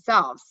changes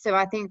themselves. So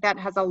I think that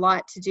has a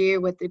lot to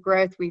do with the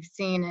growth we've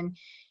seen in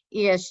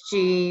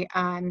ESG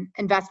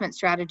investment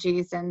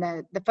strategies and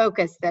the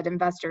focus that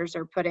investors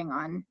are putting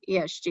on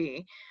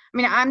ESG.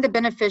 I'm the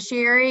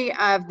beneficiary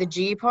of the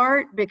G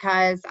part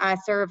because I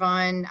serve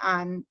on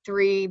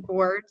 3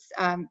 boards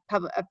of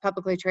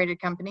publicly traded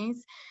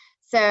companies.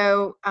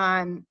 So,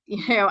 I'm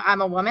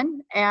a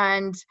woman,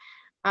 and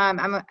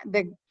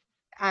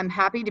I'm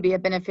happy to be a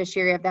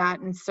beneficiary of that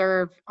and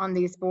serve on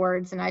these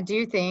boards. And I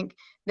do think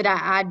that I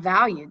add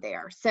value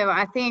there. So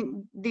I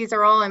think these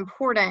are all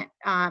important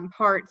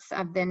parts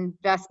of the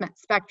investment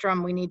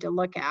spectrum we need to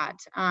look at.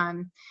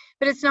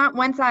 But it's not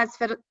one size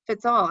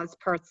fits all, as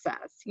Perth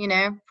says.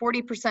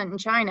 40% in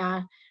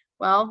China,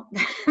 well,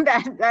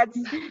 that's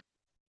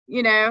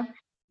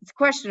it's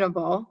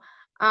questionable.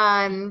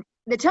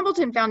 The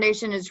Templeton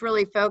Foundation is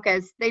really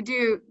focused.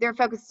 They're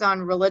focused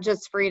on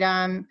religious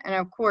freedom and,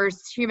 of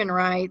course, human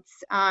rights.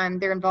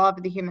 They're involved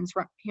with the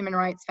Human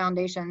Rights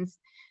Foundation,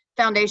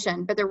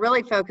 but they're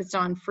really focused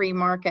on free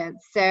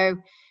markets. So,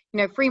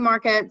 free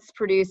markets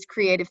produce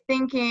creative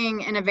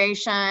thinking,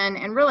 innovation,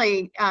 and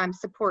really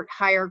support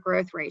higher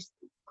growth rates.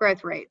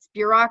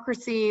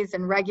 Bureaucracies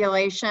and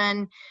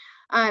regulation.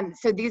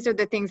 So these are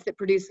the things that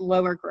produce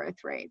lower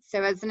growth rates.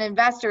 So as an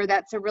investor,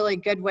 that's a really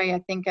good way, I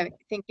think, of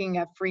thinking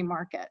of free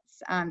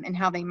markets and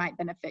how they might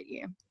benefit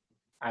you.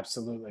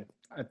 Absolutely.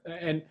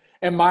 And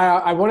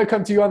Maya, I want to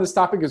come to you on this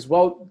topic as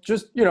well.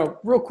 Just,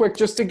 real quick,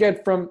 just to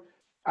get from,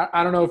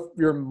 I don't know if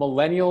you're a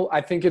millennial.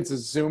 I think it's a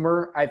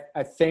Zoomer.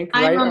 I think,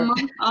 right? I'm a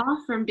month off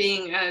from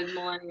being a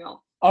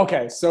millennial.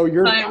 Okay, so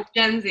you're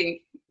Gen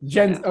Z.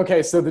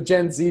 Okay, so the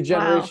Gen Z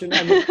generation.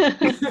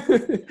 Wow.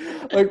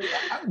 Like,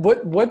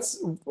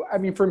 what's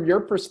from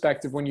your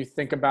perspective, when you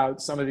think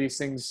about some of these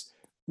things,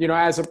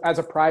 as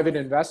a private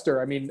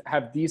investor,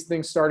 have these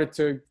things started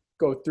to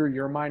go through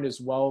your mind as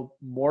well,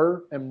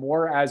 more and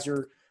more as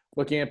you're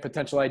looking at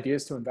potential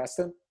ideas to invest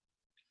in?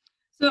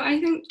 So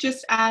I think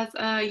just as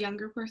a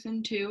younger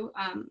person too,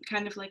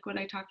 kind of like what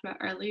I talked about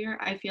earlier,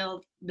 I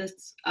feel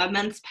this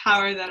immense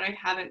power that I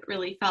haven't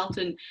really felt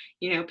in,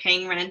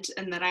 paying rent,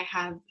 and that I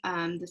have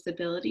this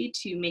ability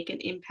to make an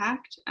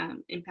impact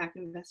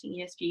investing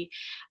ESG,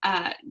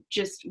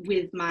 just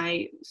with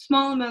my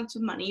small amounts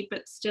of money,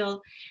 but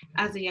still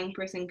as a young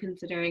person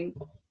considering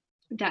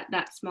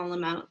that small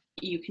amount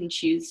you can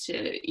choose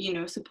to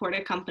support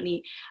a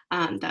company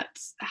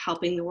that's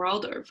helping the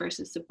world, or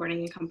versus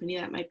supporting a company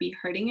that might be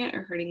hurting it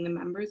or hurting the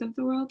members of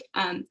the world.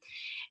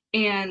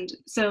 And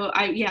so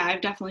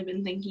I've definitely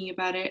been thinking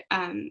about it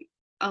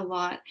a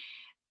lot,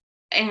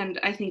 and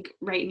I think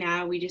right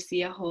now we just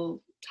see a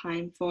whole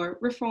time for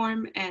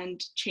reform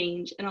and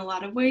change in a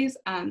lot of ways,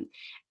 and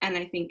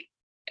I think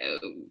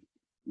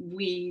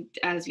we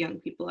as young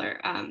people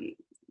are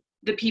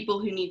the people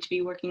who need to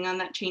be working on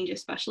that change,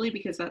 especially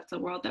because that's the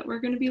world that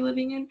we're going to be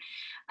living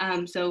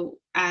in. So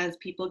as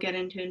people get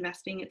into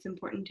investing, it's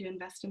important to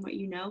invest in what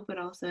you know, but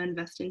also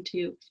invest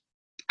into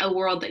a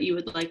world that you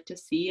would like to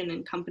see, and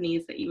in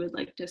companies that you would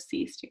like to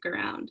see stick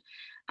around,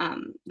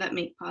 that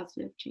make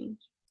positive change.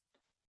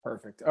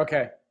 Perfect.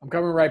 Okay, I'm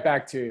coming right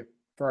back to you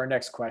for our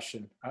next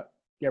question.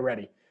 Get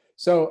ready.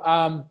 So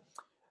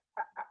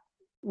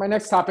my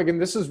next topic,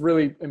 and this is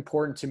really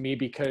important to me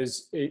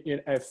because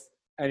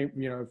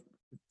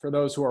for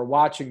those who are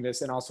watching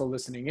this and also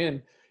listening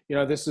in,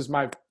 this is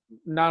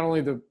not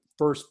only the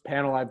first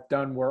panel I've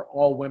done where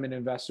all women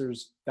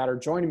investors that are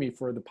joining me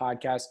for the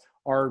podcast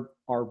are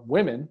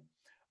women.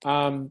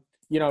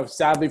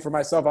 Sadly for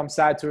myself, I'm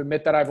sad to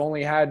admit that I've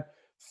only had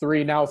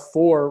 3, now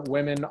 4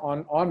 women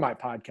on my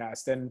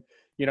podcast. And,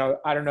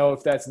 I don't know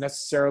if that's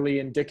necessarily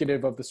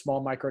indicative of the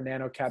small micro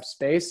nano cap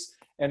space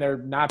and there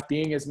not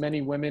being as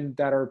many women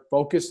that are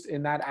focused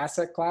in that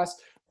asset class.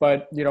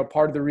 But,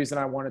 part of the reason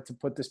I wanted to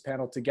put this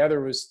panel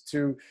together was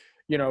to,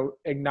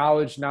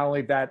 acknowledge not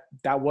only that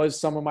was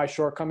some of my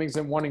shortcomings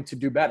and wanting to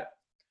do better,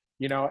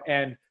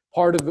 and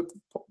part of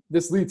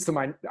this leads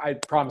to I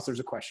promise there's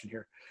a question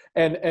here.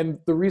 And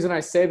the reason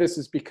I say this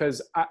is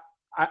because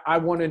I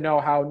want to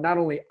know how not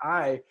only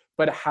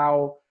but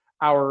how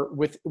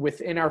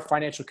within our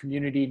financial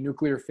community,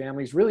 nuclear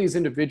families, really as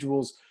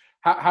individuals,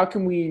 how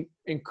can we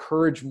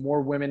encourage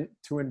more women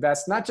to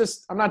invest?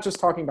 I'm not just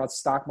talking about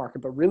stock market,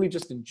 but really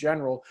just in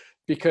general,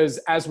 because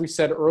as we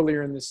said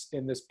earlier in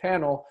this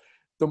panel,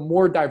 the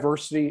more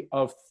diversity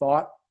of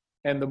thought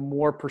and the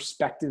more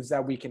perspectives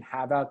that we can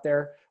have out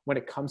there when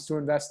it comes to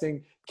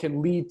investing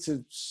can lead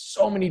to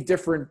so many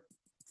different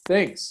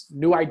things,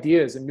 new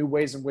ideas and new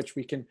ways in which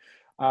we can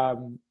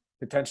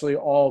potentially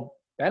all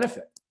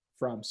benefit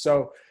from.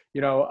 So,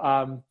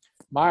 Maya,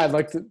 I'd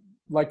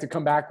like to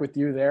come back with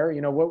you there.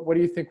 What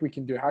do you think we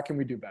can do? How can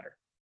we do better?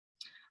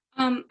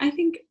 I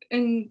think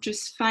in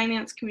just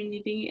finance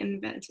community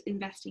and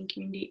investing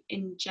community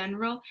in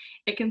general,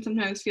 it can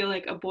sometimes feel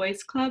like a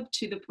boys' club,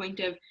 to the point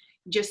of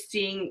just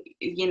seeing,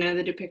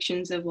 the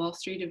depictions of Wall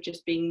Street of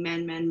just being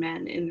men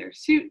in their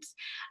suits,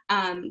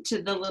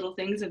 to the little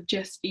things of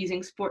just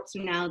using sports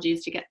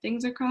analogies to get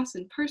things across.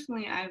 And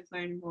personally, I've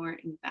learned more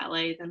in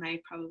ballet than I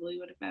probably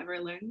would have ever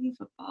learned in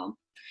football.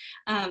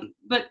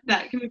 But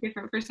that can be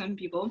different for some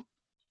people.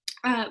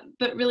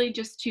 But really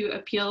just to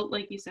appeal,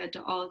 like you said,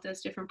 to all of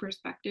those different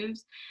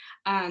perspectives.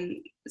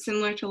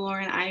 Similar to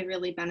Lauren, I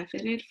really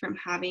benefited from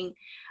having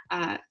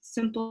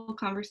simple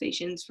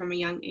conversations from a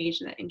young age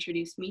that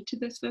introduced me to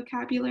this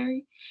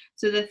vocabulary.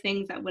 So the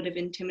things that would have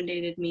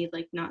intimidated me,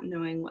 like not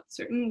knowing what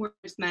certain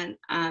words meant,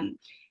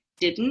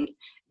 didn't,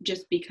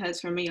 just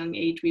because from a young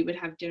age we would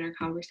have dinner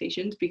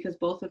conversations, because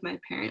both of my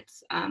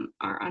parents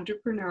are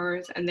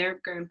entrepreneurs, and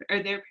their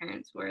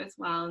parents were as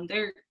well, and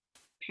their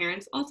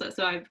parents also.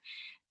 So I've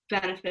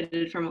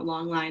benefited from a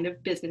long line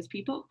of business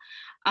people.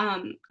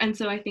 And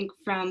so I think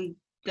from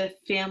the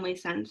family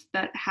sense,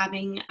 that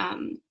having,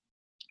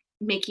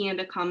 making it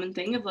a common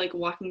thing of like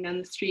walking down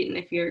the street, and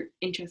if you're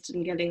interested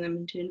in getting them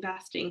into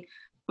investing,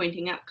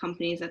 pointing out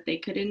companies that they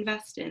could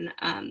invest in,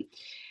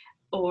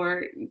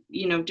 or,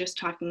 you know, just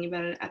talking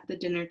about it at the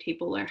dinner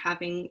table, or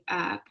having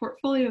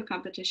portfolio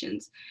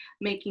competitions,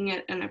 making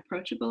it an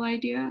approachable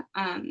idea.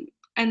 And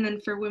then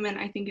for women,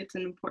 I think it's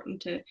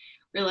important to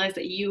realize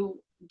that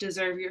you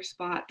deserve your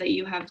spot, that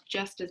you have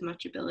just as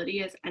much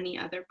ability as any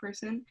other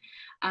person,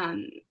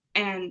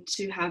 and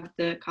to have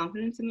the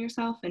confidence in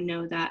yourself and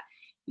know that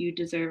you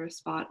deserve a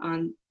spot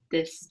on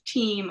this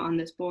team, on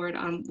this board,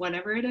 on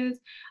whatever it is.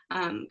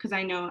 Because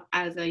I know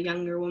as a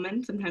younger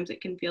woman, sometimes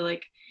it can feel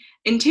like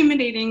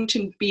intimidating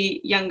to be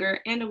younger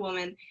and a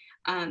woman,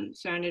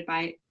 surrounded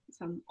by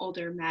some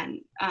older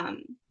men,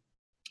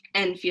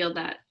 and feel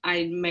that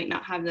I might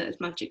not have as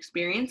much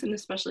experience, and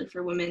especially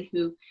for women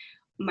who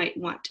might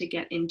want to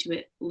get into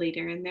it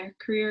later in their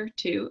career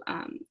too,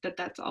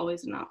 that's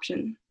always an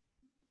option.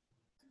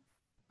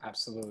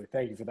 Absolutely.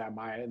 Thank you for that,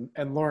 Maya.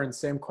 And Lauren,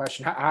 same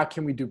question. How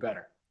can we do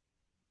better?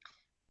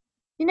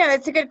 You know,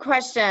 it's a good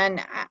question.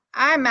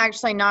 I'm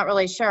actually not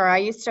really sure. I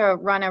used to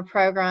run a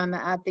program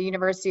at the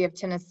University of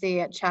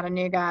Tennessee at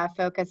Chattanooga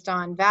focused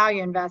on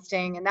value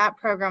investing, and that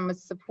program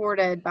was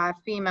supported by a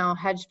female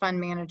hedge fund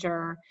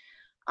manager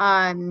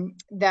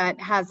that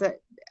has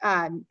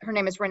her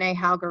name is Renee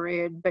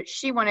Halgarud, but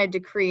she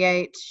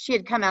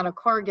had come out of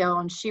Cargill,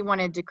 and she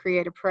wanted to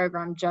create a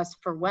program just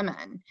for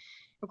women.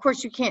 Of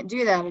course, you can't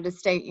do that at a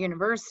state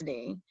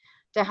university,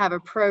 to have a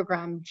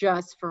program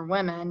just for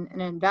women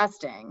in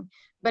investing.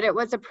 But it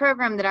was a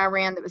program that I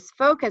ran that was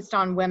focused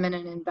on women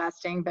in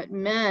investing, but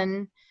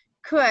men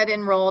could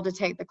enroll to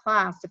take the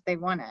class if they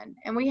wanted.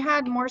 And we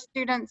had more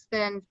students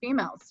than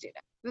female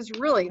students. It was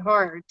really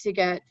hard to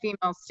get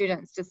female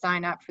students to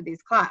sign up for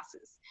these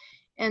classes.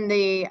 In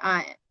the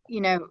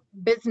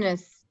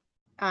business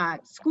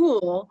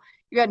school,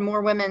 you had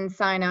more women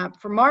sign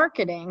up for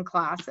marketing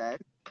classes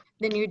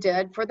than you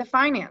did for the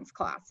finance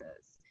classes.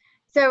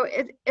 So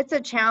it's a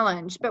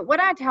challenge. But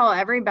what I tell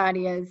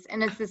everybody is,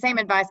 and it's the same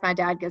advice my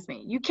dad gives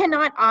me, you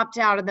cannot opt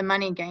out of the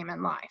money game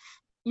in life.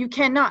 You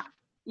cannot.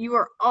 You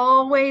are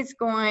always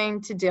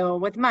going to deal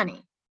with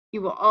money.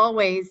 You will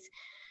always,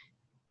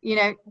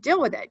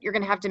 deal with it. You're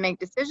going to have to make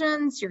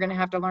decisions. You're going to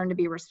have to learn to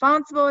be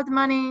responsible with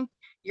money.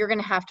 You're going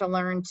to have to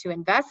learn to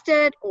invest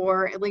it,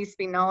 or at least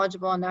be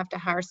knowledgeable enough to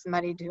hire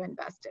somebody to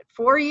invest it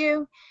for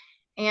you.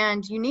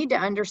 And you need to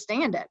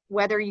understand it,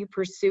 whether you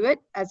pursue it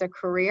as a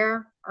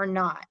career or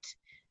not.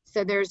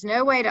 So there's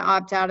no way to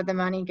opt out of the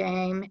money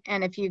game.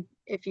 And if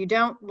you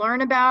don't learn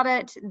about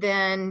it,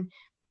 then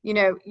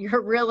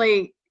you're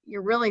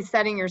really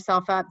setting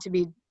yourself up to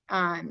be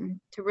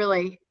to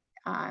really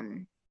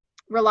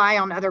rely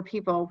on other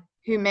people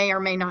who may or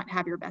may not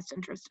have your best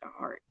interest at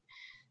heart.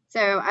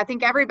 So I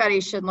think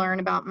everybody should learn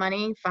about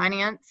money,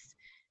 finance,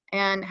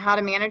 and how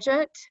to manage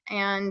it.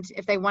 And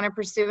if they want to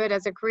pursue it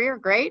as a career,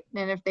 great.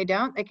 And if they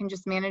don't, they can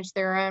just manage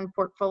their own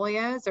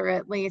portfolios, or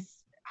at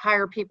least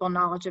hire people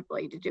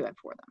knowledgeably to do it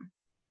for them.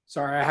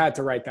 Sorry, I had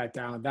to write that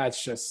down.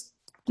 That's just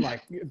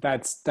like,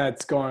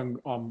 that's going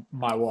on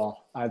my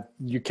wall.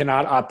 You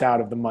cannot opt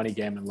out of the money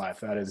game in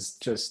life. That is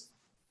just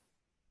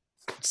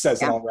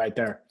says it all right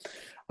there.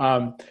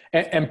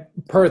 And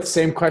Perth,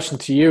 same question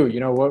to you.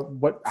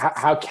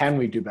 How can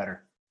we do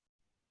better?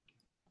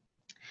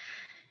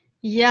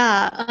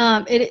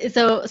 Yeah,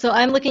 so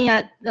I'm looking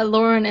at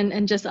Lauren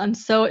and just I'm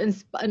so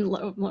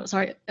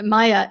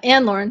Maya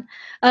and Lauren,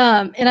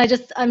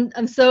 and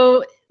I'm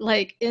so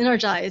like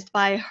energized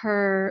by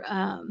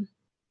her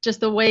just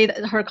the way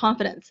that her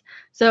confidence.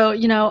 So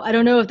I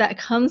don't know if that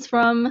comes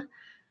from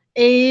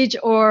age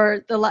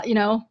or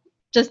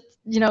just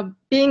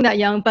being that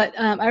young, but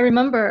I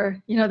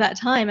remember that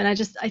time, and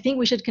I think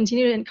we should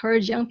continue to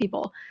encourage young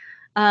people.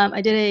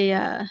 I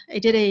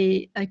did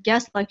a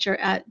guest lecture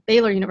at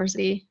Baylor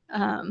University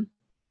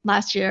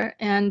last year,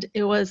 and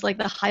it was like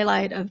the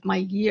highlight of my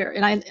year.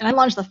 And I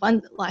launched the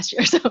fund last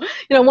year, so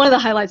one of the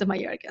highlights of my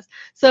year, I guess.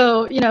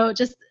 So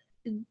just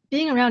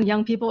being around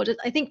young people,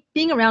 I think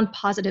being around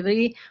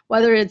positivity,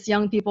 whether it's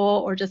young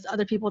people or just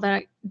other people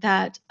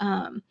that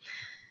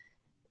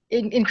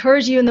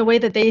encourage you in the way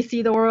that they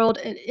see the world.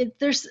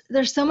 There's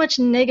so much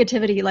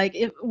negativity. Like,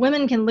 if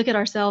women can look at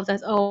ourselves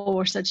as, oh,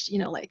 we're such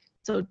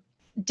so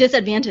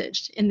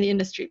disadvantaged in the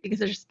industry because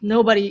there's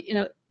nobody,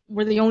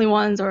 we're the only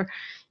ones, or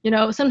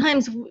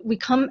sometimes we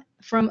come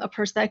from a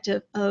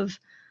perspective of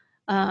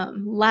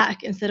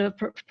lack instead of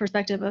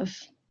perspective of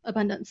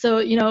abundance.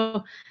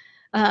 So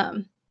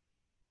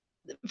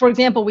for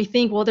example, we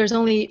think, well, there's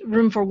only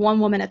room for one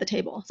woman at the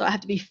table, so I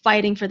have to be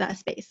fighting for that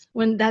space,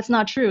 when that's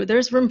not true.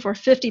 There's room for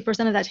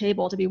 50% of that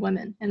table to be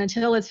women, and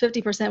until it's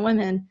 50%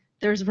 women,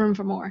 there's room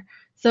for more.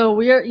 So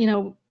we're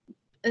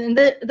and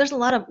there's a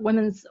lot of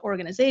women's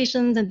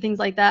organizations and things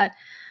like that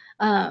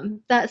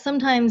that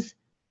sometimes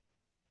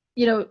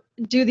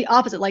do the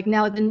opposite. Like,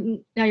 now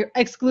you're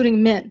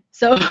excluding men.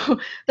 So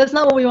that's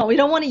not what we want. We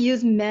don't want to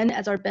use men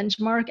as our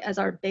benchmark, as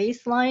our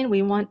baseline.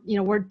 We want,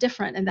 we're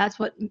different, and that's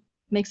what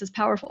makes us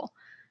powerful.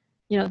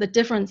 The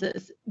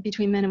differences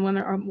between men and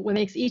women are what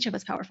makes each of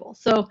us powerful.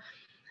 So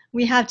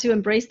we have to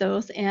embrace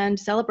those and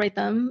celebrate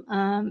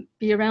them,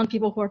 be around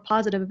people who are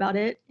positive about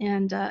it.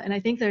 And I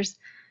think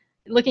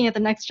looking at the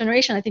next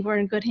generation, I think we're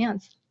in good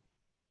hands.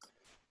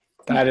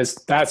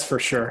 That's for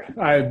sure.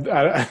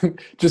 I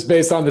just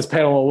based on this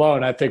panel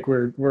alone, I think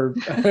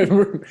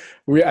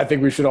I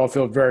think we should all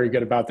feel very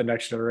good about the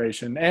next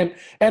generation,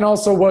 and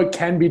also what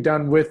can be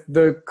done with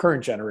the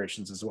current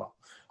generations as well,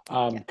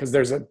 because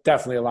there's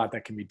definitely a lot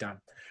that can be done.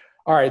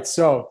 All right,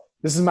 so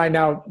this is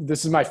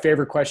my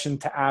favorite question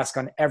to ask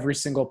on every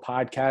single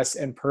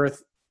podcast. And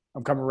Perth,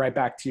 I'm coming right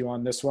back to you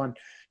on this one.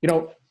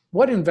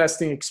 What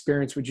investing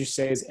experience would you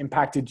say has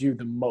impacted you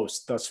the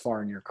most thus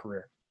far in your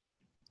career?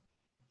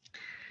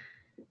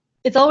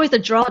 It's always the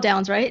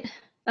drawdowns, right?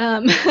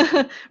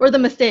 Or the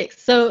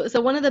mistakes. So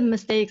one of the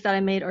mistakes that I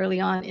made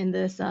early on in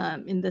this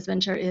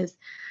venture is,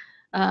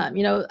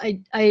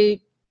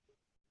 I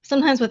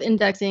sometimes with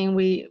indexing,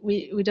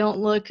 we don't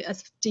look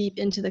as deep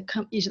into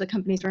each of the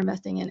companies we're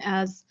investing in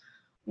as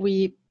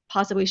we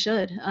possibly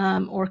should,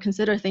 or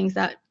consider things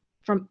that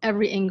from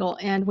every angle.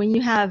 And when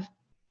you have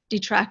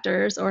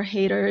detractors or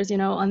haters,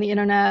 on the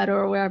internet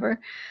or wherever,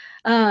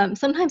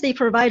 sometimes they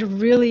provide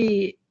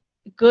really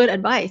good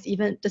advice,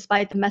 even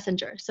despite the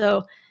messenger.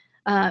 So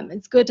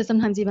it's good to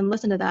sometimes even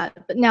listen to that.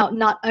 But now,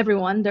 not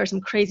everyone. There are some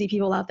crazy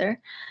people out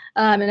there,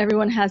 and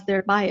everyone has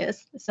their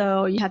bias.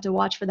 So you have to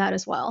watch for that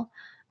as well.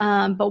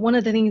 But one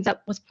of the things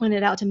that was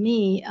pointed out to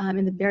me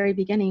in the very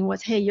beginning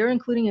was, hey, you're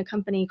including a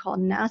company called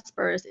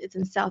Naspers. It's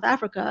in South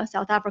Africa.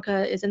 South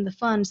Africa is in the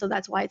fund, so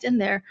that's why it's in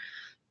there.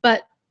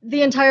 But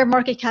the entire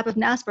market cap of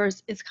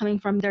Naspers is coming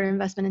from their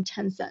investment in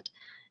Tencent.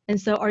 And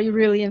so are you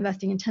really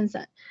investing in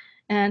Tencent?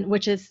 And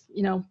which is,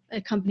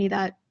 a company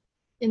that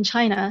in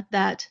China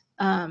that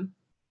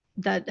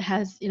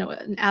has,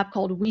 an app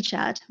called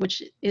WeChat,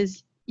 which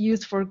is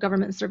used for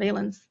government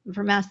surveillance,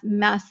 for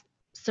mass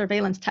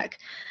surveillance tech.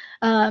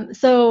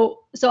 So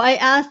I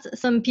asked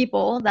some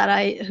people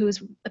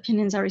whose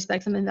opinions I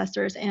respect, some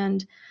investors,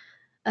 and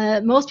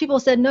most people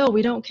said, no,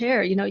 we don't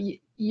care.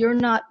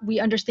 We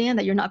understand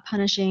that you're not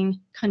punishing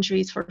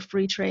countries for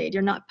free trade.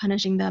 You're not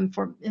punishing them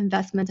for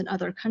investments in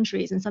other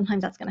countries. And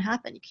sometimes that's going to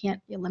happen. You can't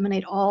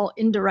eliminate all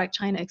indirect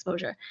China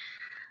exposure.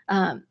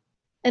 And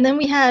then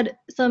we had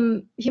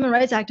some human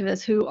rights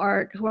activists who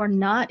are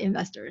not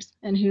investors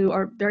and who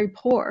are very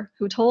poor,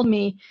 who told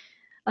me,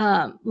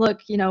 look,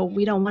 we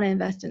would not want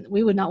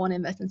to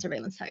invest in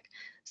surveillance tech.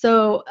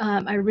 So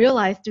I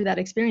realized through that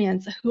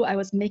experience who I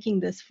was making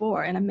this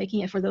for, and I'm making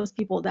it for those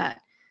people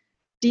that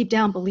deep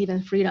down believe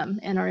in freedom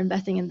and are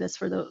investing in this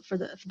for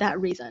that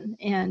reason.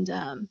 And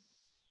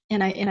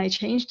I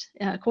changed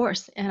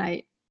course,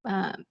 and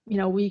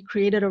we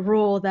created a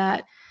rule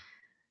that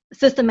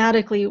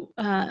systematically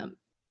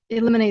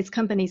eliminates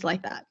companies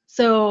like that.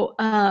 So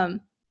I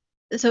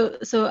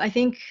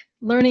think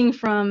learning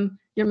from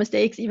your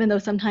mistakes, even though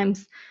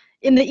sometimes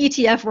in the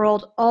ETF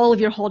world, all of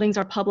your holdings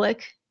are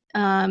public,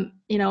 and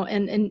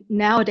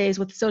nowadays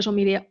with social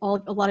media, a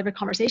lot of your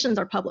conversations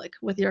are public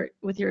with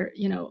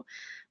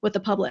the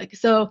public.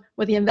 So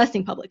with the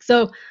investing public.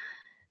 So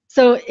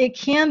it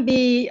can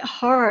be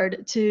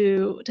hard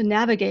to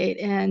navigate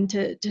and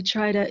to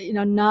try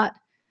to, not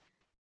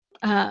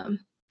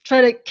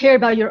try to care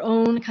about your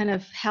own kind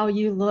of how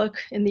you look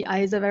in the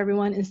eyes of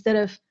everyone instead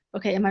of,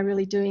 okay, am I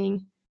really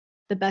doing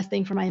the best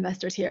thing for my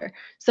investors here?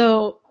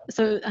 So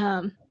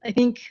I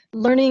think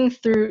learning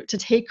to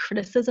take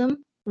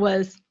criticism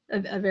was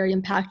a very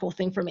impactful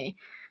thing for me,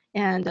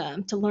 and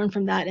to learn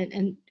from that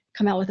and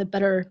come out with a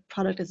better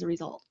product as a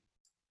result.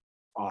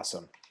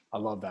 Awesome. I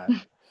love that.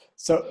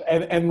 So,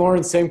 and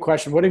Lauren, same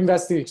question. What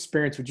investing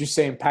experience would you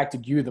say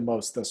impacted you the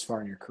most thus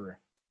far in your career?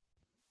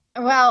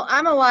 Well,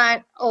 I'm a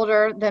lot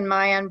older than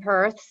Maya and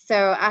Perth,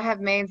 so I have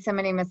made so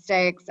many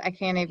mistakes, I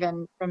can't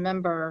even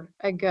remember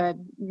a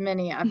good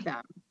many of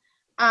them.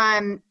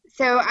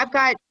 So I've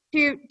got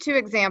two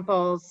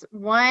examples.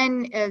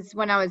 One is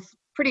when I was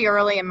pretty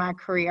early in my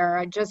career.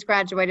 I just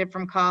graduated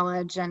from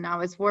college, and I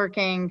was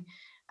working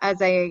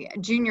as a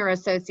junior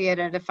associate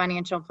at a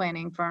financial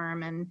planning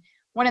firm. And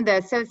one of the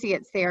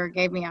associates there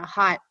gave me a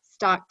hot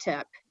stock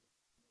tip.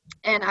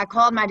 And I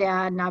called my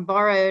dad and I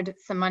borrowed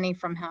some money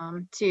from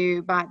him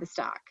to buy the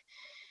stock.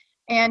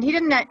 And he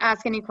didn't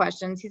ask any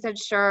questions. He said,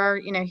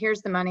 sure,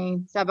 here's the money.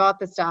 So I bought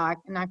the stock,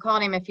 and I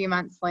called him a few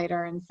months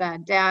later and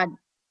said, Dad,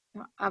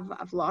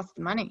 I've lost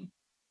the money.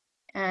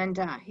 And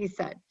he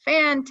said,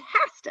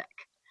 fantastic.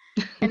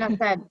 And I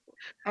said,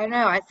 I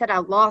know. I said, I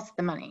lost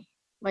the money.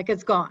 Like,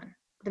 it's gone.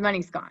 The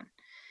money's gone.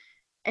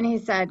 And he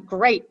said,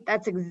 great.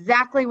 That's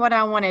exactly what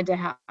I wanted to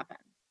happen.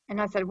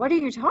 And I said, what are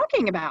you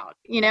talking about?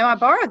 I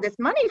borrowed this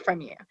money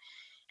from you.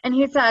 And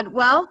he said,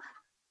 well,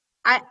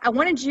 I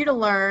wanted you to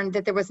learn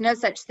that there was no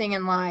such thing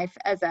in life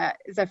as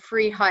a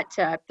free hot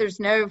tip. There's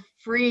no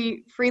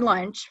free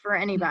lunch for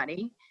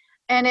anybody.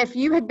 And if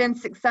you had been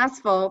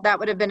successful, that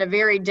would have been a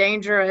very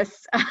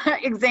dangerous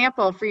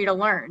example for you to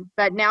learn.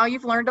 But now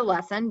you've learned a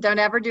lesson. Don't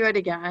ever do it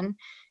again.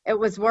 It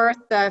was worth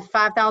the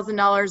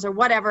 $5,000 or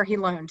whatever he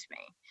loaned me.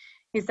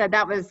 He said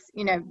that was,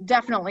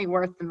 definitely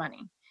worth the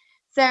money.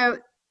 So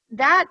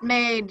that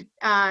made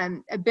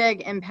a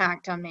big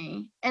impact on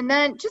me. And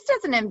then just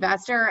as an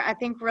investor, I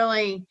think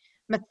really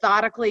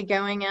methodically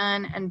going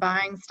in and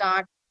buying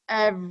stock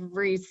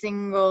every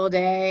single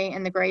day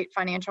in the great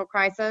financial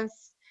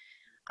crisis.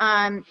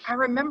 I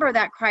remember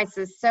that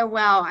crisis so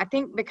well. I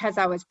think because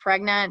I was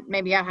pregnant,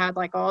 maybe I had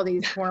like all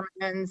these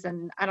hormones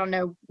and I don't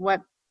know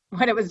what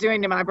it was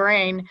doing to my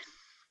brain.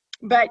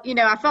 But, you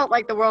know, I felt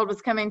like the world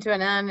was coming to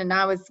an end and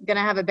I was going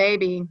to have a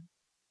baby.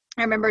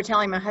 I remember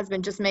telling my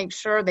husband, just make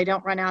sure they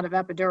don't run out of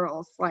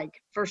epidurals,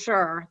 like for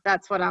sure,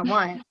 that's what I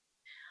want.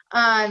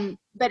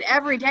 But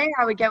every day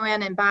I would go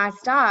in and buy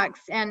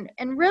stocks and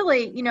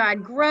really, you know,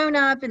 I'd grown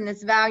up in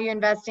this value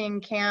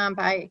investing camp.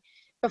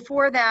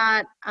 Before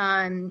that,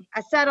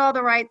 I said all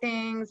the right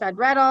things. I'd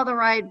read all the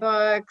right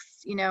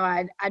books. You know,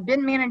 I'd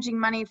been managing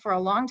money for a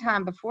long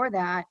time before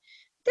that.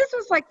 This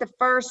was like the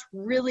first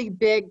really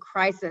big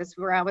crisis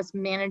where I was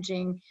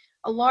managing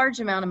a large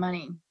amount of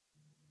money.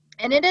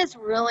 And it is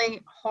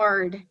really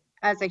hard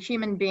as a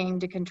human being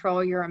to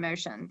control your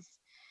emotions.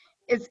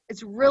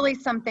 It's really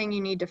something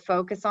you need to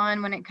focus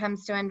on when it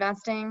comes to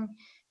investing.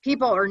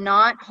 People are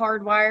not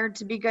hardwired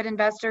to be good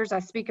investors. I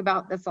speak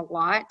about this a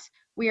lot.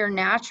 We are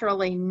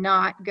naturally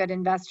not good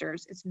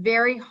investors. It's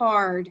very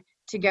hard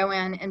to go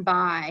in and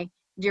buy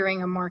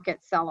during a market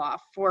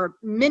sell-off for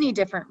many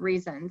different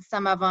reasons,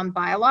 some of them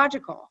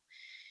biological.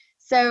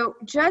 So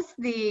just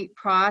the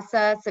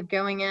process of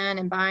going in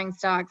and buying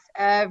stocks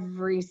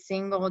every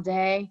single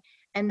day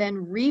and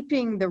then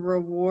reaping the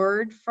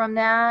reward from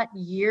that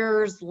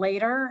years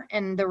later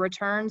and the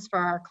returns for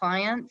our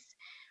clients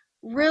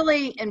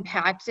really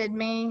impacted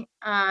me.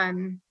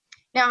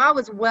 Now, I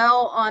was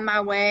well on my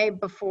way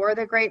before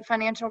the great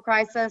financial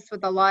crisis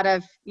with a lot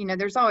of, you know,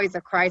 there's always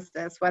a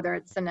crisis, whether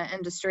it's in an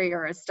industry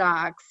or a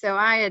stock. So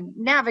I had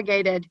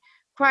navigated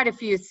quite a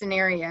few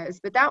scenarios,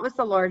 but that was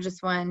the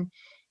largest one.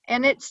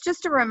 And it's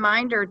just a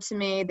reminder to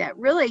me that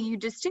really you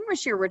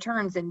distinguish your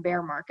returns in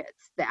bear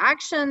markets. The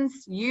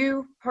actions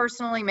you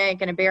personally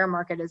make in a bear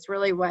market is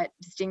really what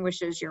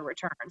distinguishes your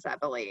returns, I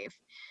believe.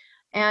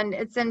 And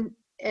it's in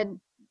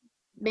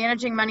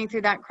managing money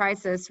through that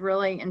crisis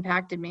really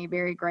impacted me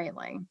very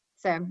greatly.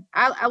 So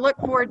I look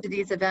forward to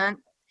these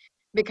events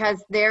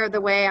because they're the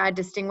way I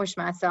distinguish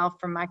myself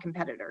from my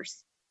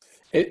competitors.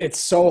 It's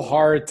so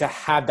hard to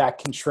have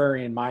that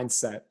contrarian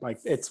mindset. Like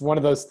it's one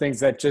of those things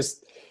that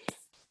just,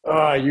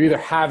 you either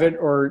have it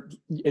or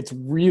it's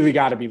really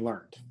got to be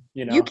learned.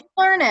 You know, you can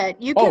learn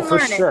it. You can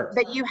learn sure. it,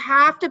 but you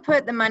have to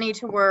put the money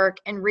to work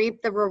and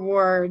reap the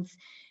rewards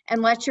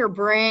and let your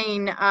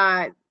brain,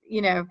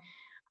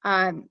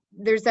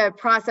 there's a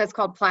process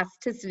called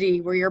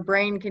plasticity where your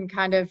brain can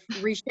kind of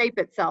reshape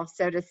itself,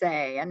 so to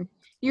say. And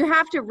you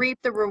have to reap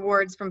the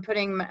rewards from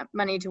putting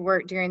money to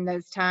work during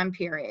those time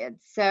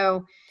periods.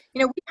 So,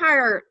 you know, we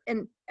hire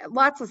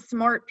lots of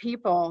smart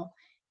people.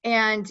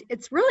 And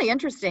it's really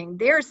interesting.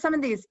 There are some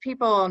of these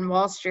people on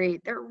Wall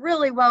Street, they're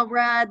really well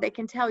read. They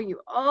can tell you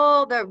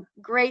all the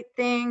great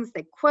things.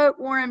 They quote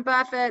Warren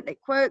Buffett, they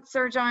quote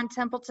Sir John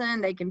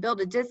Templeton, they can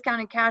build a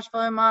discounted cash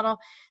flow model,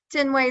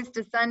 10 ways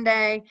to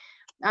Sunday,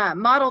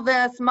 model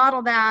this,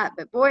 model that.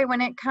 But boy,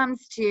 when it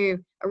comes to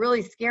a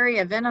really scary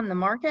event on the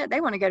market, they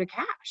want to go to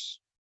cash.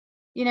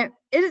 You know,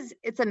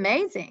 it's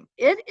amazing.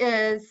 It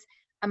is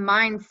a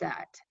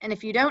mindset. And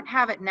if you don't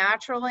have it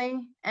naturally,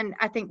 and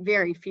I think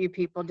very few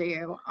people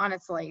do,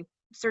 honestly,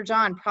 Sir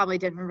John probably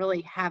didn't really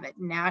have it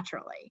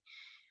naturally.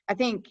 I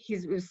think he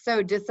was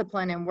so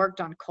disciplined and worked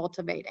on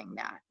cultivating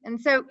that.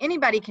 And so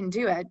anybody can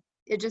do it.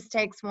 It just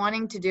takes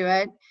wanting to do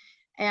it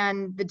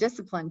and the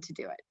discipline to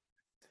do it.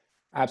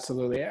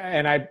 Absolutely.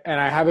 And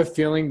I have a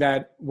feeling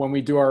that when we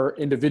do our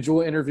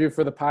individual interview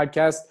for the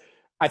podcast,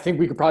 I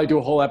think we could probably do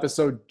a whole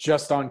episode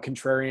just on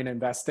contrarian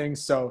investing.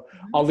 So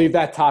I'll leave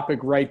that topic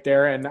right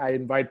there. And I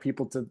invite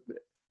people to,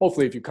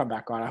 hopefully if you come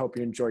back on, I hope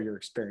you enjoy your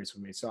experience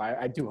with me. So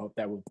I do hope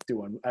that we'll do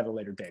one at a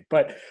later date,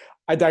 but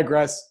I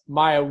digress.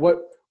 Maya,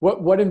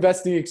 what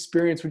investing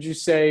experience would you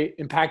say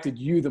impacted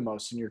you the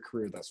most in your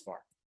career thus far?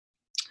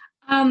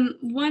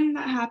 One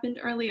that happened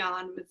early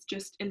on was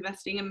just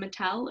investing in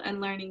Mattel and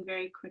learning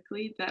very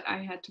quickly that I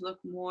had to look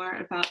more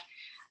about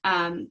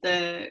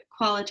the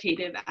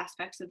qualitative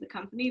aspects of the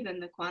company than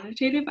the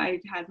quantitative. I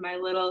had my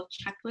little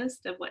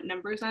checklist of what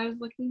numbers I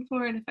was looking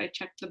for, and if I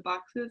checked the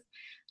boxes,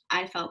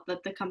 I felt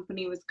that the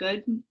company was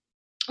good.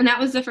 And that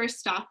was the first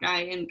stock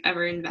I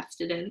ever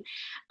invested in.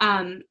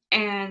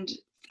 And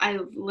I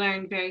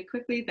learned very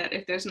quickly that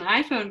if there's an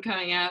iPhone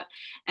coming out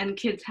and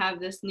kids have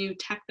this new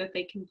tech that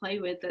they can play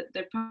with, that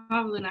they're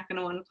probably not going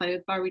to want to play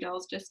with Barbie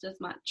dolls just as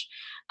much.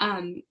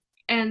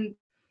 And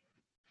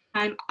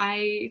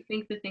I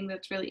think the thing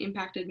that's really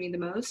impacted me the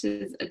most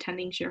is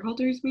attending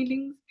shareholders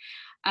meetings.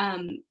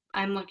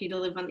 I'm lucky to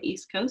live on the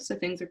East Coast, so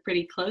things are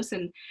pretty close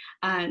and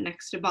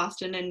next to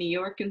Boston and New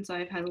York, and so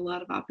I've had a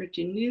lot of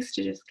opportunities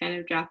to just kind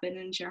of drop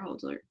in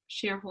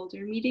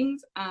shareholder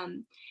meetings.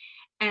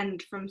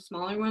 And from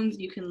smaller ones,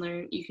 you can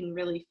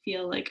really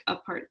feel like a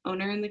part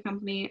owner in the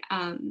company.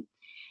 And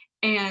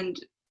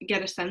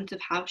get a sense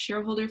of how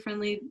shareholder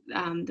friendly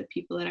the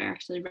people that are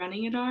actually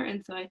running it are.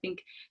 And so I think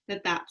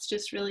that that's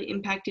just really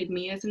impacted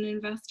me as an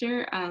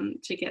investor,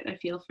 to get a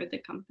feel for the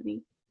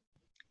company.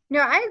 No,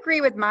 I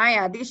agree with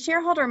Maya. These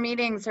shareholder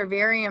meetings are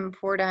very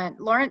important.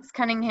 Lawrence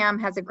Cunningham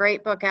has a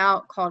great book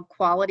out called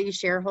Quality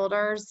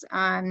Shareholders.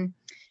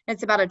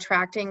 It's about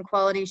attracting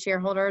quality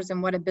shareholders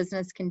and what a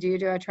business can do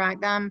to attract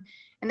them.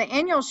 And the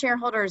annual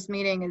shareholders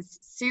meeting is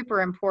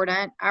super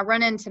important. I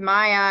run into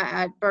Maya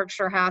at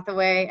Berkshire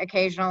Hathaway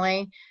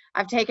occasionally.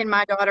 I've taken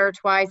my daughter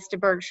twice to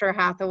Berkshire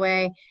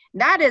Hathaway.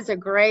 That is a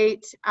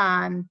great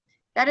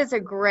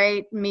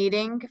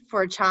meeting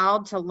for a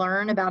child to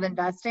learn about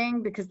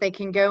investing, because they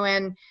can go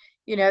in,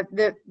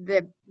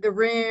 the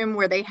room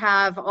where they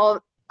have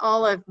all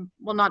of,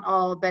 well, not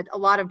all, but a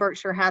lot of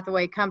Berkshire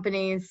Hathaway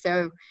companies.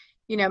 So,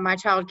 my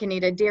child can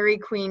eat a Dairy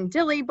Queen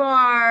dilly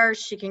bar.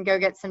 She can go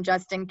get some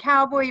Justin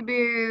cowboy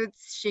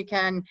boots. She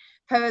can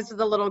pose with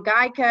a little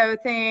Geico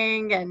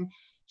thing. And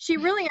she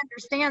really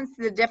understands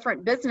the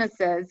different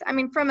businesses. I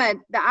mean, from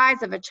the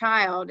eyes of a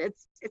child,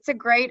 it's a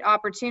great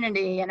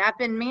opportunity. And I've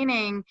been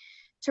meaning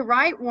to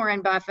write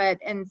Warren Buffett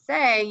and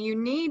say, you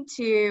need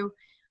to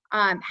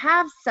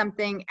have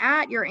something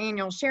at your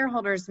annual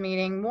shareholders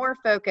meeting more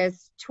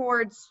focused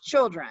towards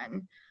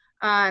children.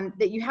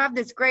 That you have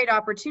this great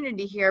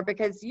opportunity here,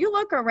 because you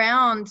look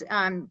around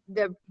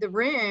the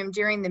room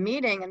during the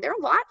meeting and there are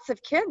lots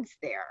of kids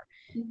there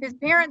whose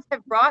parents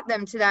have brought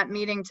them to that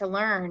meeting to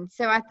learn.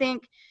 So I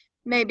think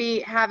maybe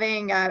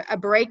having a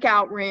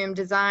breakout room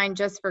designed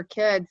just for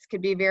kids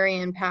could be very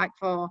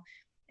impactful.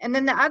 And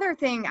then the other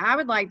thing I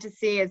would like to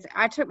see is,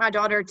 I took my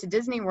daughter to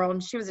Disney World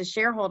and she was a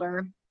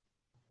shareholder.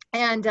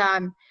 And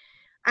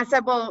I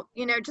said, well,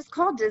 just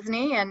call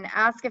Disney and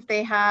ask if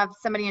they have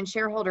somebody in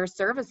shareholder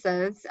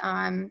services,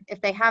 if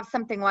they have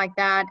something like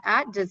that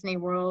at Disney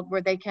World,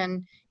 where they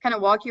can kind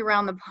of walk you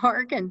around the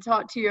park and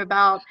talk to you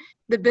about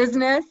the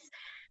business.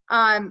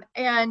 And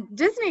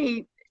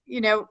Disney,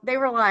 they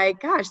were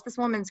like, gosh, this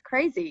woman's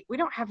crazy. We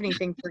don't have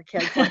anything for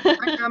kids like that.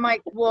 And I'm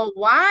like, well,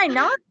 why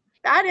not?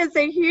 That is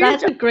a huge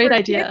That's a great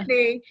idea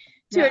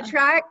to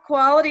attract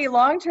quality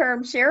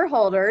long-term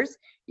shareholders.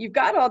 You've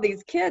got all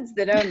these kids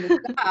that own the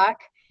stock.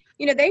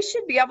 They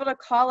should be able to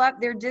call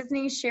up their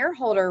Disney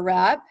shareholder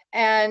rep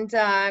and,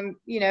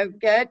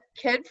 get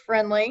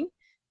kid-friendly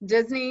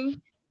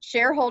Disney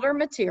shareholder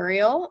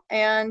material.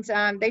 And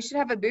they should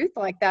have a booth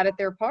like that at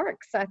their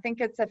parks. I think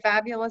it's a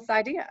fabulous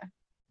idea.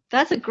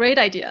 That's a great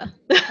idea.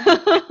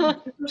 I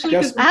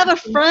have a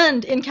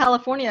friend in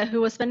California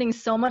who was spending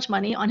so much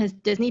money on his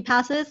Disney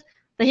passes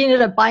that he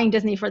ended up buying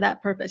Disney for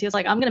that purpose. He was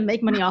like, I'm going to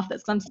make money off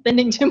this because I'm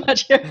spending too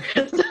much here.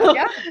 So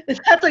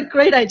that's a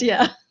great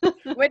idea.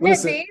 Wouldn't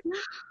it be?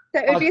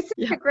 So it would be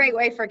such a great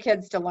way for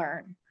kids to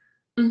learn.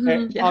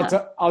 Hey,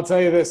 I'll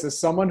tell you this, as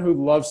someone who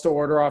loves to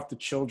order off the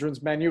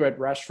children's menu at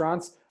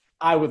restaurants,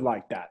 I would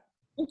like that.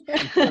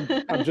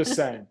 I'm just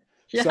saying.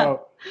 Yeah.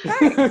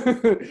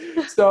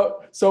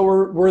 So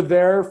we're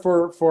there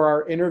for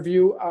our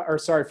interview,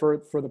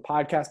 for the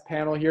podcast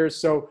panel here.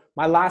 So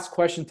my last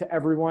question to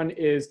everyone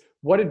is,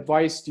 what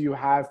advice do you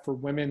have for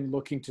women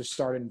looking to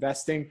start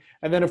investing?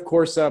 And then, of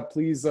course,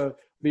 please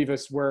leave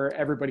us where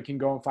everybody can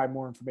go and find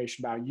more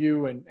information about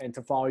you and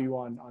to follow you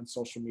on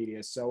social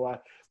media. So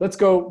let's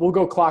go. We'll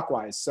go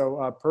clockwise.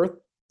 So Perth,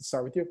 let's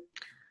start with you.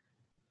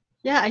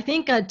 Yeah, I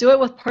think do it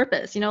with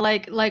purpose.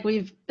 Like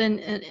we've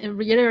been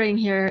reiterating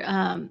here,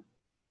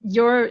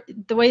 the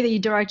way that you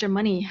direct your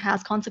money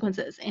has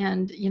consequences,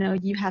 and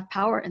you have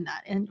power in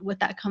that, and with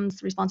that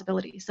comes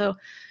responsibility. So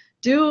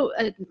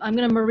I'm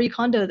going to Marie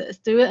Kondo this.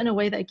 Do it in a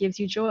way that gives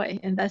you joy.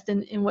 Invest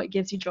in what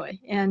gives you joy.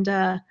 And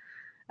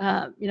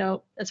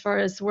as far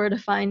as where to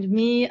find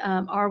me,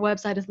 our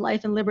website is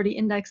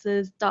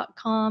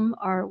lifeandlibertyindexes.com.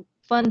 Our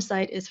fund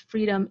site is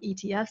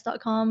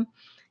freedometfs.com.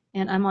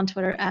 And I'm on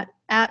Twitter at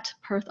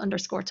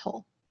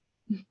Perth_Toll.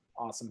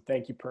 Awesome.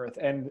 Thank you, Perth.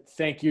 And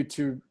thank you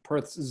to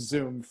Perth's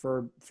Zoom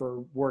for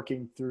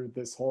working through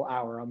this whole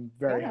hour. I'm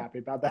very happy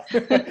about that.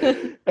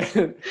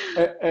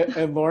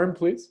 and Lauren,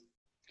 please.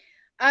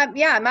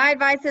 My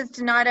advice is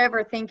to not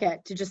overthink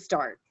it, to just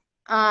start.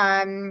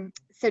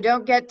 So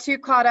don't get too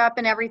caught up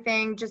in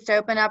everything. Just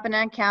open up an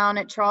account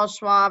at Charles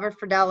Schwab or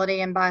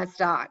Fidelity and buy a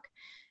stock.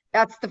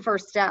 That's the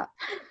first step.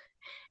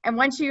 And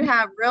once you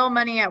have real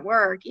money at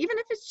work, even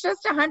if it's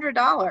just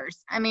 $100,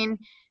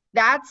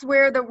 that's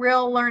where the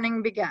real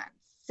learning begins.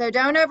 So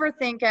don't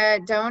overthink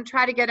it. Don't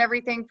try to get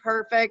everything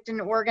perfect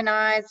and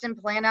organized and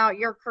plan out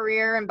your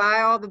career and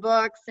buy all the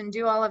books and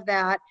do all of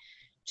that.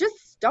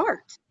 Just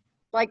start.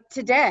 Like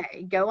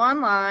today, go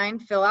online,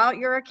 fill out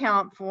your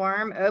account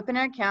form, open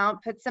an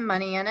account, put some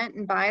money in it,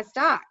 and buy a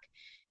stock.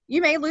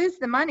 You may lose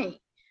the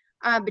money,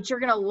 but you're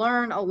going to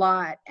learn a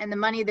lot, and the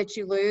money that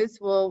you lose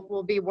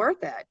will be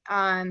worth it.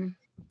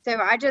 So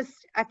I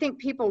think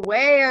people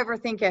way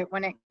overthink it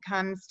when it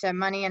comes to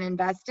money and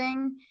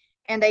investing,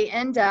 and they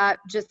end up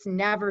just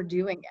never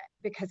doing it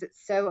because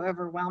it's so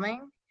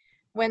overwhelming,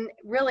 when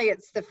really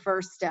it's the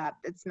first step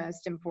that's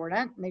most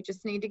important, and they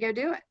just need to go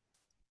do it.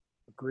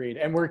 Agreed.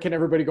 And where can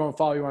everybody go and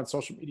follow you on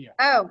social media?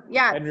 Oh,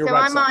 yeah. And your so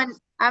website?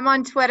 I'm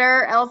on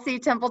Twitter,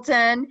 LC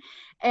Templeton,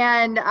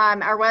 and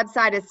our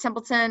website is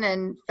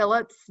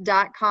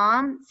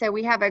templetonandphillips.com. So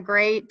we have a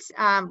great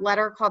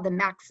letter called the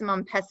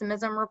Maximum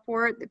Pessimism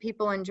Report that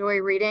people enjoy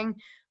reading.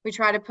 We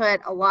try to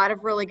put a lot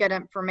of really good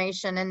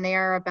information in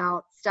there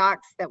about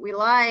stocks that we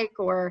like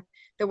or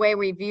the way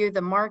we view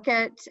the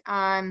market.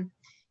 And,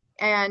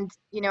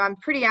 you know, I'm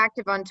pretty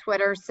active on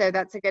Twitter, so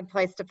that's a good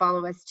place to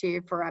follow us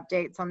too for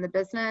updates on the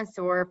business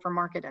or for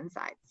market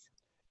insights.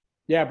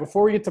 Yeah,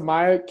 before we get to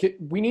Maya,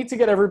 we need to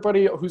get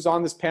everybody who's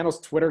on this panel's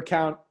Twitter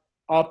account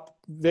up.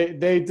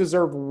 They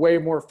deserve way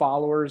more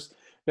followers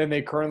than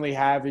they currently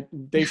have.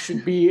 They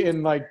should be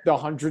in like the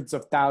hundreds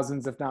of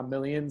thousands, if not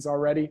millions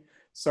already.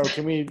 So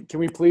can we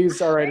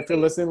please, all right, if you're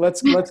listening,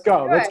 let's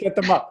go. Let's get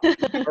them up.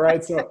 All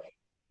right, so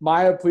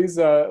Maya, please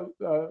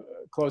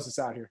close us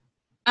out here.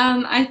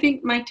 I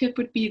think my tip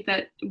would be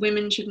that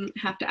women shouldn't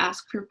have to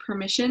ask for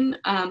permission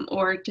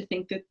or to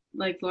think that,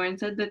 like Lauren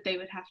said, that they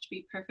would have to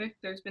be perfect.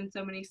 There's been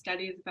so many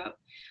studies about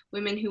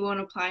women who won't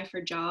apply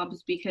for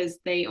jobs because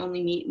they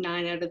only meet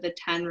 9 out of the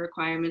 10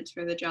 requirements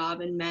for the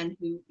job, and men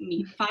who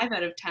meet 5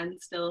 out of 10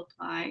 still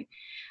apply.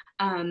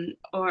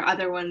 Or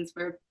other ones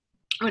where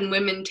when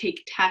women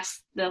take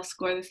tests, they'll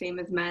score the same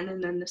as men,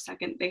 and then the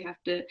second they have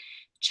to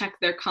check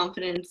their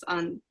confidence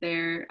on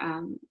their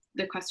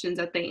the questions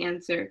that they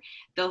answer,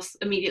 they'll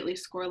immediately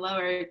score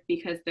lower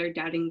because they're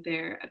doubting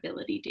their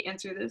ability to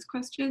answer those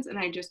questions. And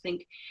I just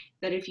think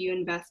that if you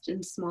invest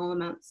in small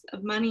amounts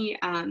of money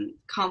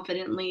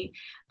confidently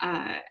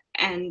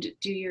and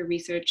do your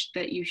research,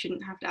 that you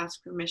shouldn't have to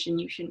ask permission.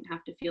 You shouldn't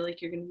have to feel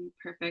like you're going to be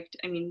perfect.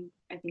 I mean,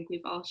 I think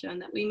we've all shown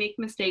that we make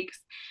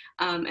mistakes,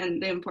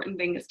 and the important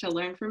thing is to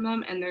learn from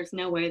them, and there's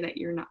no way that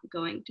you're not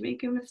going to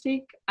make a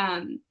mistake.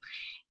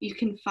 You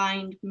can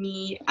find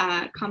me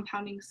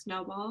Compounding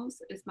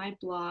Snowballs is my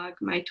blog.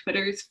 My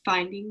Twitter is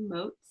Finding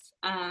Moats.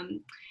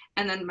 And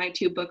then my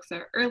 2 books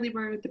are Early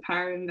Bird, The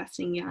Power of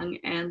Investing Young,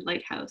 and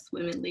Lighthouse,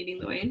 Women Leading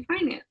the Way in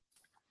Finance.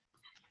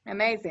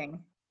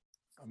 Amazing.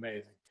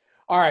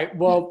 All right.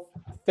 Well,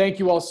 thank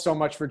you all so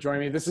much for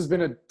joining me. This has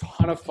been a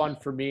ton of fun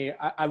for me.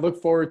 I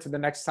look forward to the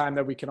next time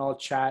that we can all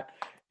chat,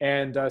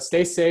 and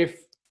stay safe.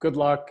 Good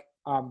luck.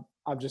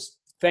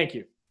 Thank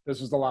you.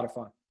 This was a lot of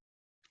fun.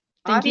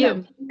 Thank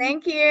you.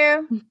 Thank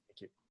you.